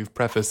we've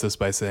prefaced this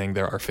by saying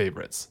they're our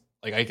favorites.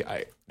 Like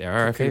they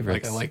are our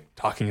favorites. Like I like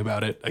talking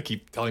about it. I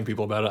keep telling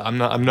people about it. I'm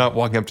not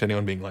walking up to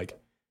anyone being like,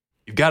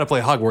 you've got to play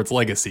Hogwarts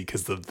Legacy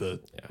because the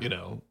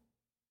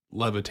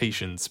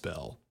levitation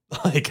spell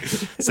like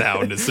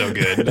sound is so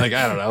good. Like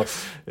I don't know,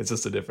 it's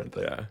just a different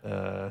thing.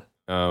 Yeah.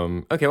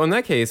 Okay. Well, in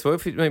that case, what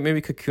if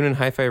maybe Cocoon and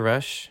Hi-Fi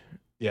Rush?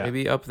 Yeah.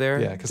 Maybe up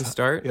there. Yeah. To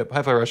start. Yep.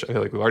 Hi-Fi Rush. I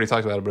feel like we've already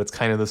talked about it, but it's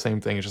kind of the same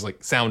thing. It's just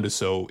like sound is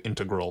so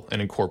integral and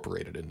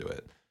incorporated into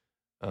it.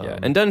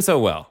 And done so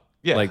well.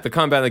 Yeah. Like the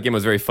combat in the game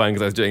was very fun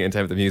because I was doing it in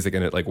time with the music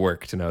and it like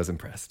worked and I was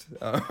impressed.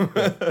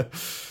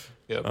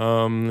 Yep.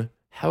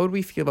 How would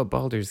we feel about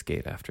Baldur's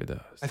Gate after those?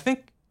 I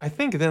think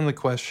then the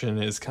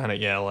question is kind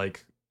of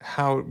like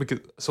how, because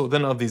so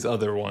then of these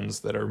other ones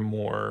that are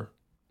more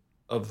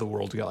of the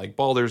world, we got like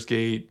Baldur's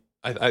Gate.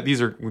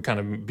 These would kind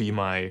of be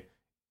my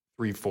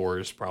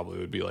 3-4s probably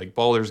would be like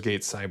Baldur's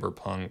Gate,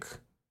 Cyberpunk,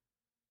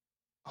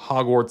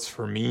 Hogwarts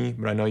for me,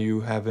 but I know you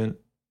haven't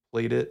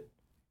played it.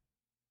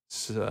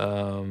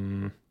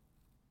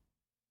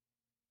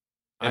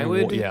 I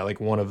would, like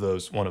one of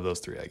those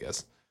three, I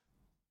guess.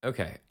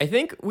 Okay, I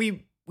think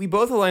we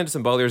both aligned to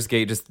some Baldur's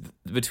Gate just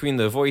between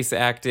the voice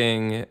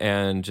acting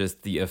and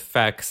just the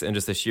effects and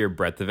just the sheer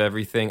breadth of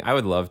everything. I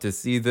would love to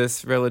see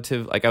this I would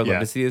love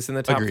to see this in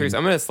the top 3. So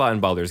I'm going to slot in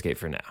Baldur's Gate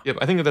for now. Yep,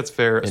 I think that's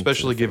fair,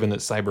 especially given that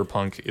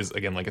Cyberpunk is,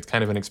 again, like it's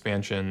kind of an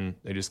expansion.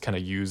 They just kind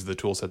of used the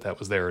tool set that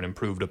was there and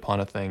improved upon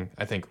a thing.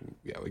 I think,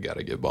 we got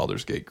to give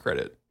Baldur's Gate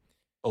credit,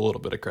 a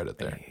little bit of credit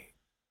there.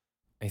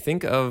 I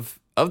think of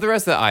the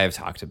rest that I have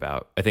talked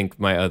about, I think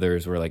my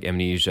others were like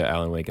Amnesia,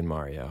 Alan Wake, and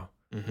Mario.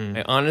 Mm-hmm.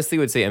 I honestly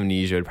would say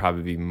Amnesia would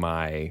probably be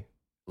my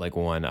like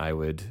one I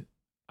would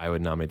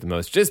nominate the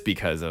most, just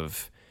because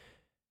of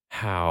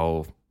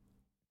how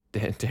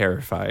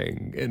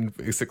terrifying and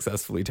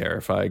successfully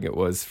terrifying it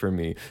was for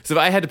me. So if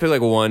I had to pick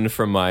like one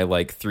from my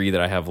like 3 that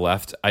I have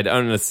left, I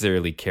don't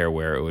necessarily care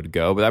where it would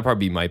go, but that'd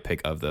probably be my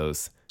pick of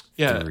those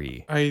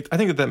 3. I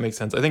think that makes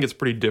sense. I think it's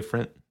pretty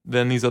different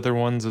than these other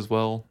ones as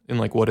well in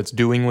like what it's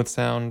doing with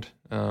sound.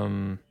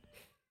 So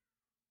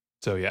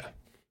yeah.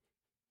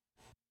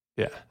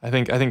 Yeah, I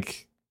think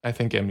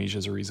Amnesia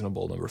is a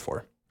reasonable number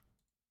 4.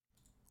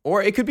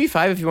 Or it could be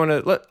 5 if you want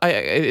to.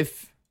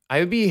 I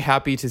would be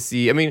happy to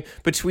see. I mean,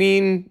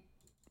 between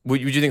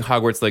would you think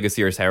Hogwarts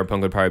Legacy or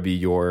Cyberpunk would probably be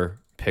your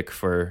pick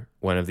for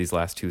one of these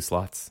last 2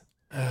 slots?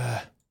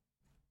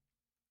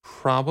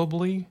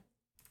 Probably.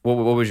 What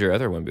was your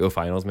other one?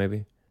 Finals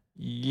maybe?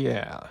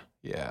 Yeah.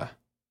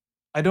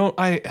 I don't.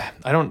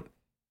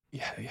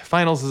 Yeah,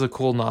 Finals is a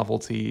cool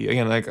novelty.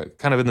 Again, like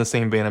kind of in the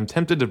same vein. I'm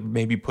tempted to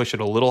maybe push it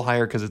a little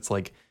higher because it's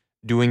like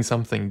doing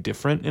something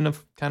different in a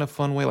kind of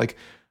fun way, like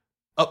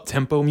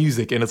up-tempo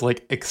music, and it's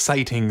like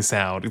exciting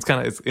sound.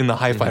 It's in the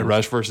Hi-Fi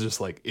Rush versus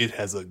just like it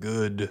has a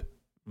good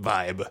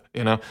vibe,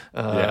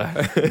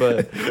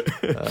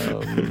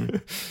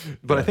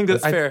 But I think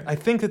that that's fair. I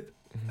think that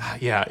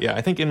yeah.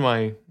 I think in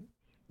my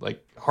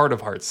like heart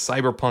of hearts,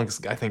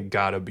 Cyberpunk's I think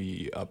gotta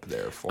be up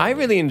there for I me.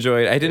 really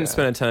enjoyed. I didn't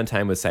spend a ton of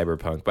time with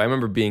Cyberpunk, but I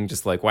remember being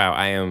just like, wow,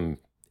 I am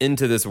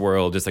into this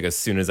world just like as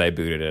soon as I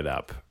booted it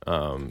up.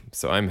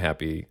 So I'm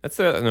happy. That's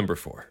number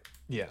 4.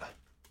 Yeah.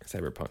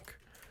 Cyberpunk.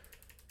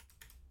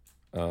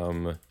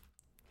 What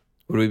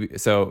do we?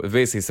 So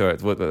basically,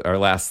 what our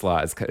last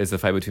slot is the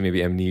fight between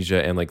maybe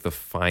Amnesia and like the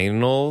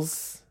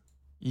finals,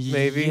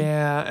 maybe.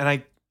 Yeah,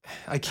 and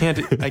I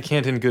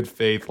can't in good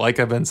faith, like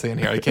I've been saying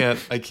here, I can't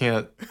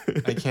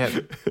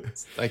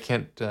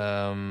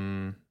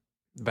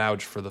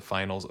vouch for the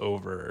finals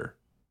over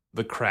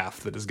the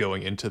craft that is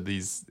going into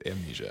these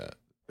Amnesia.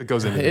 It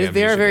goes into the They are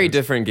Amnesia very games.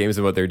 different games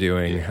of what they're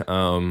doing.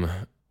 Yeah.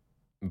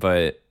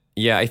 But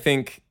yeah, I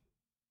think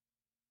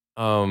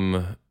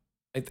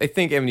I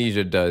think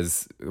Amnesia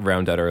does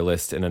round out our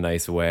list in a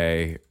nice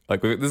way.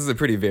 Like this is a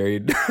pretty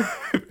varied.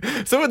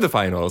 So with the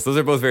finals, those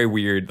are both very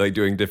weird, like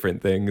doing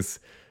different things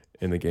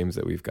in the games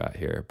that we've got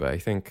here. But I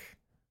think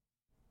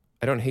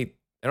I don't hate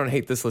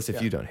this list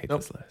if you don't hate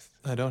this list.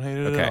 I don't hate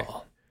it at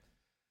all.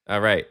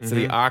 All right. So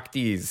the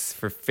Octys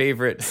for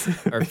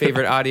our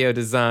favorite audio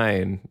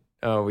design.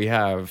 Oh, we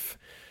have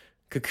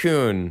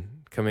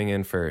Cocoon coming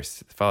in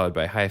first, followed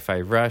by Hi-Fi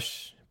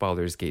Rush,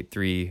 Baldur's Gate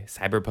 3,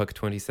 Cyberpunk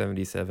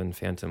 2077,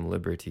 Phantom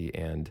Liberty,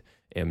 and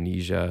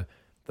Amnesia: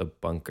 The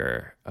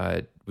Bunker.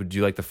 Would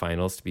you like the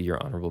finals to be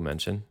your honorable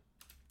mention?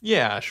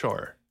 Yeah,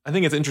 sure. I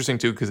think it's interesting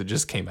too because it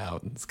just came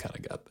out and it's kind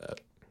of got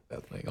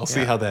that thing. I'll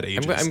see how that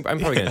ages. I'm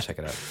probably gonna check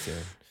it out soon.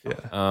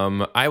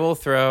 Yeah. I will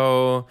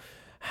throw.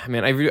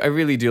 Man, I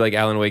really do like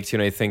Alan Wake 2,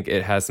 and I think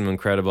it has some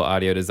incredible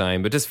audio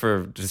design. But just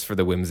for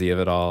the whimsy of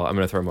it all, I'm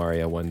gonna throw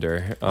Mario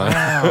Wonder.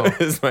 Wow,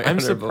 I'm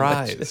I'm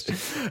surprised.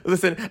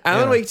 Listen,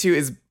 Alan Wake 2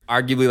 is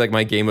arguably like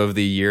my game of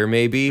the year,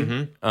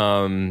 maybe.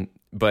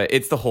 But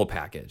it's the whole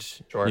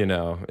package. Sure. You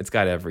know, it's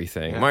got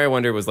everything. Mario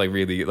Wonder was like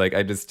really like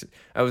I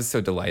was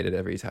so delighted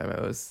every time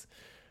I was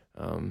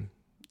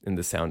in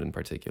the sound in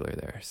particular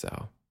there.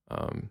 So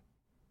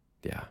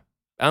yeah.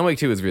 Alan Wake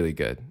 2 is really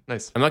good.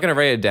 Nice. I'm not going to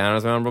write it down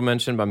as my honorable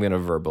mention, but I'm going to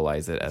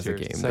verbalize it as a Your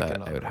game second that I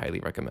would honorable highly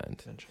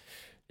recommend. mention.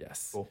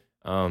 Yes. Cool.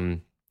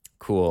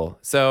 Cool.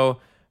 So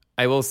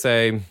I will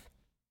say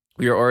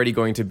we are already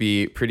going to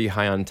be pretty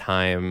high on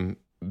time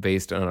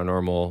based on a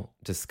normal,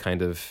 just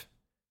kind of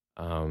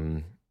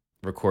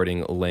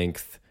recording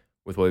length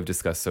with what we've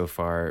discussed so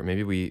far.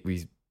 Maybe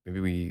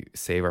we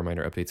save our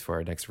minor updates for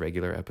our next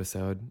regular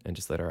episode and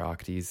just let our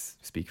Octys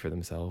speak for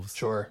themselves.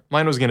 Sure.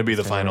 Mine was going to be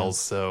the finals,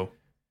 so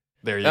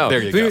there you go.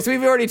 So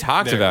we've already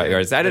talked about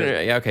yours. I didn't.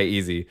 There. Yeah, okay,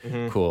 easy,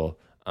 cool.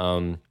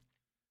 And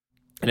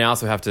I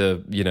also have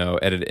to,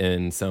 edit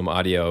in some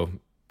audio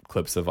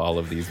clips of all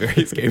of these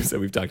various games that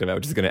we've talked about,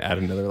 which is going to add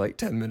another like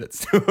 10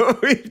 minutes to what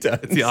we've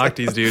done. It's the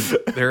Octys, dude.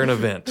 They're an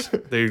event.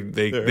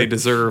 They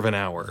deserve an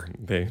hour.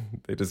 They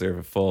deserve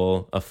a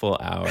full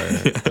hour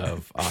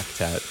of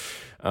Octet.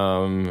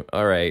 All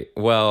right.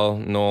 Well,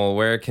 Noel,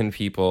 where can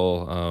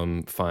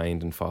people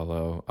find and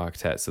follow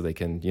Octet so they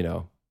can,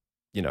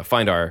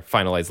 find our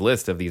finalized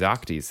list of these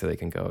Octys so they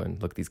can go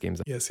and look these games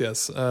up? Yes.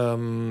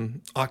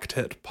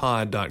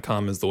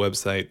 Octetpod.com is the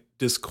website.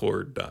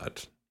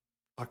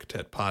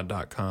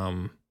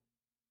 Discord.octetpod.com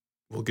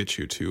will get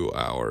you to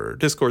our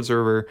Discord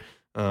server.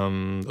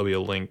 There'll be a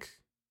link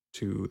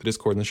to the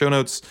Discord in the show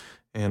notes.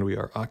 And we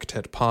are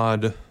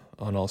OctetPod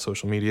on all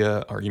social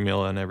media. Our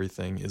email and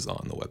everything is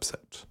on the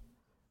website.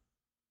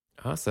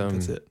 Awesome.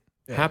 That's it.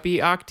 Yeah. Happy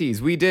Octys.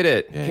 We did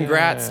it. Yeah.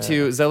 Congrats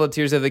to Zelda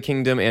Tears of the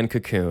Kingdom and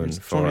Cocoon It's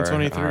for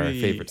 2023. our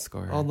favorite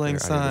score. Auld Lang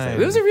Syne.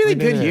 It was a really We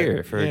did good it.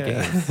 year for Yeah.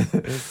 games.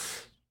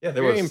 Yeah,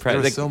 Very impressive. there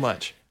was Like, so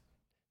much.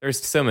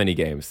 There's so many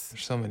games.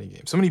 There's so many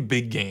games. So many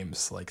big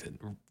games like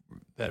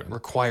that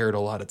required a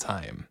lot of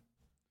time.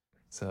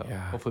 So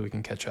hopefully we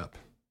can catch up.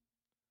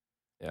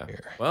 Yeah.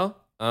 Here. Well,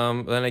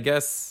 then I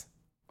guess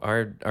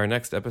our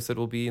next episode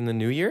will be in the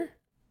new year.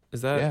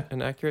 Is that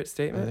an accurate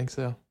statement? I think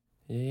so.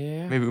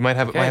 Yeah. Maybe we might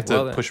have Okay,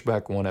 to push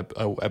back one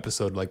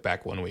episode like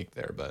back 1 week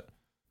there, but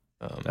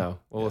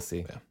we'll see.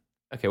 Yeah.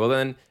 Okay, well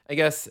then I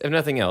guess if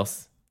nothing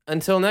else,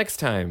 until next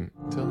time.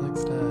 Until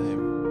next time.